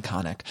Everything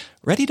Iconic.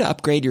 Ready to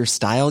upgrade your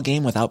style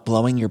game without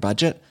blowing your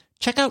budget?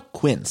 Check out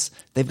Quince.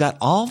 They've got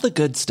all the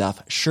good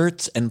stuff,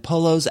 shirts and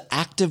polos,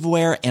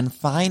 activewear, and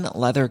fine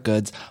leather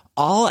goods,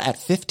 all at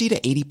 50 to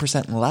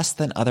 80% less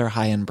than other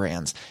high-end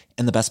brands.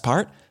 And the best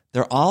part?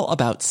 They're all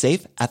about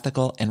safe,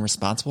 ethical, and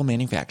responsible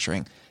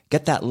manufacturing.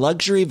 Get that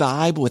luxury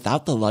vibe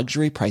without the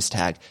luxury price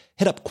tag.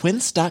 Hit up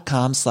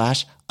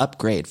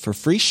quince.com/upgrade for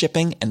free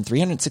shipping and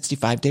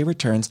 365-day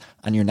returns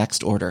on your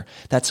next order.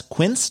 That's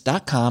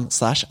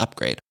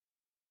quince.com/upgrade.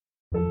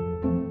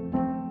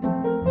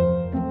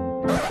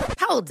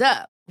 Hold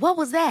up. What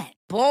was that?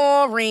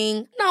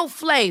 Boring. No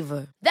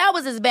flavor. That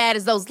was as bad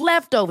as those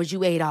leftovers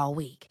you ate all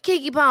week.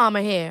 Keke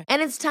Palmer here.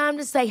 And it's time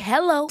to say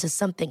hello to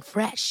something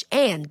fresh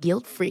and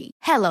guilt-free.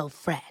 Hello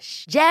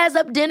Fresh. Jazz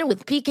up dinner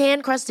with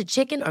pecan-crusted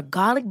chicken or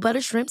garlic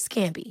butter shrimp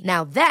scampi.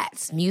 Now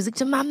that's music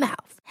to my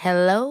mouth.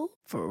 Hello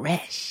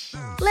Fresh.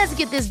 Let's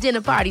get this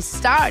dinner party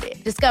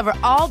started. Discover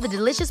all the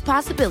delicious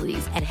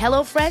possibilities at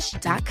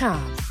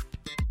HelloFresh.com.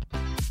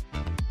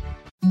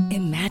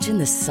 Imagine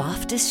the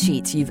softest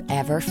sheets you've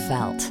ever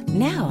felt.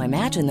 Now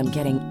imagine them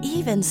getting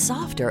even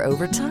softer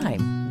over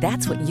time.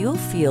 That's what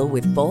you'll feel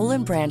with Boll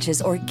 &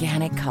 Branch's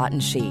organic cotton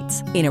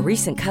sheets. In a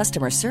recent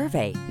customer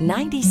survey,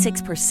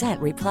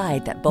 96%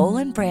 replied that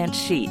Boll & Branch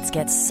sheets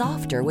get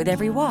softer with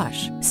every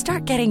wash.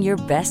 Start getting your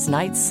best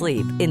night's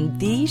sleep in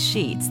these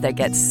sheets that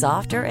get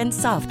softer and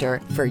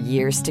softer for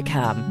years to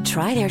come.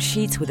 Try their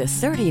sheets with a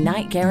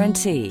 30-night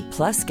guarantee.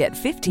 Plus, get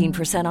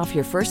 15% off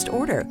your first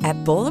order at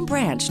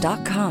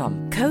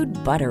bollandbranch.com. Code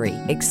BUTTERY.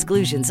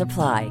 Exclusions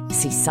apply.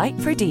 See site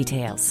for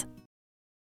details.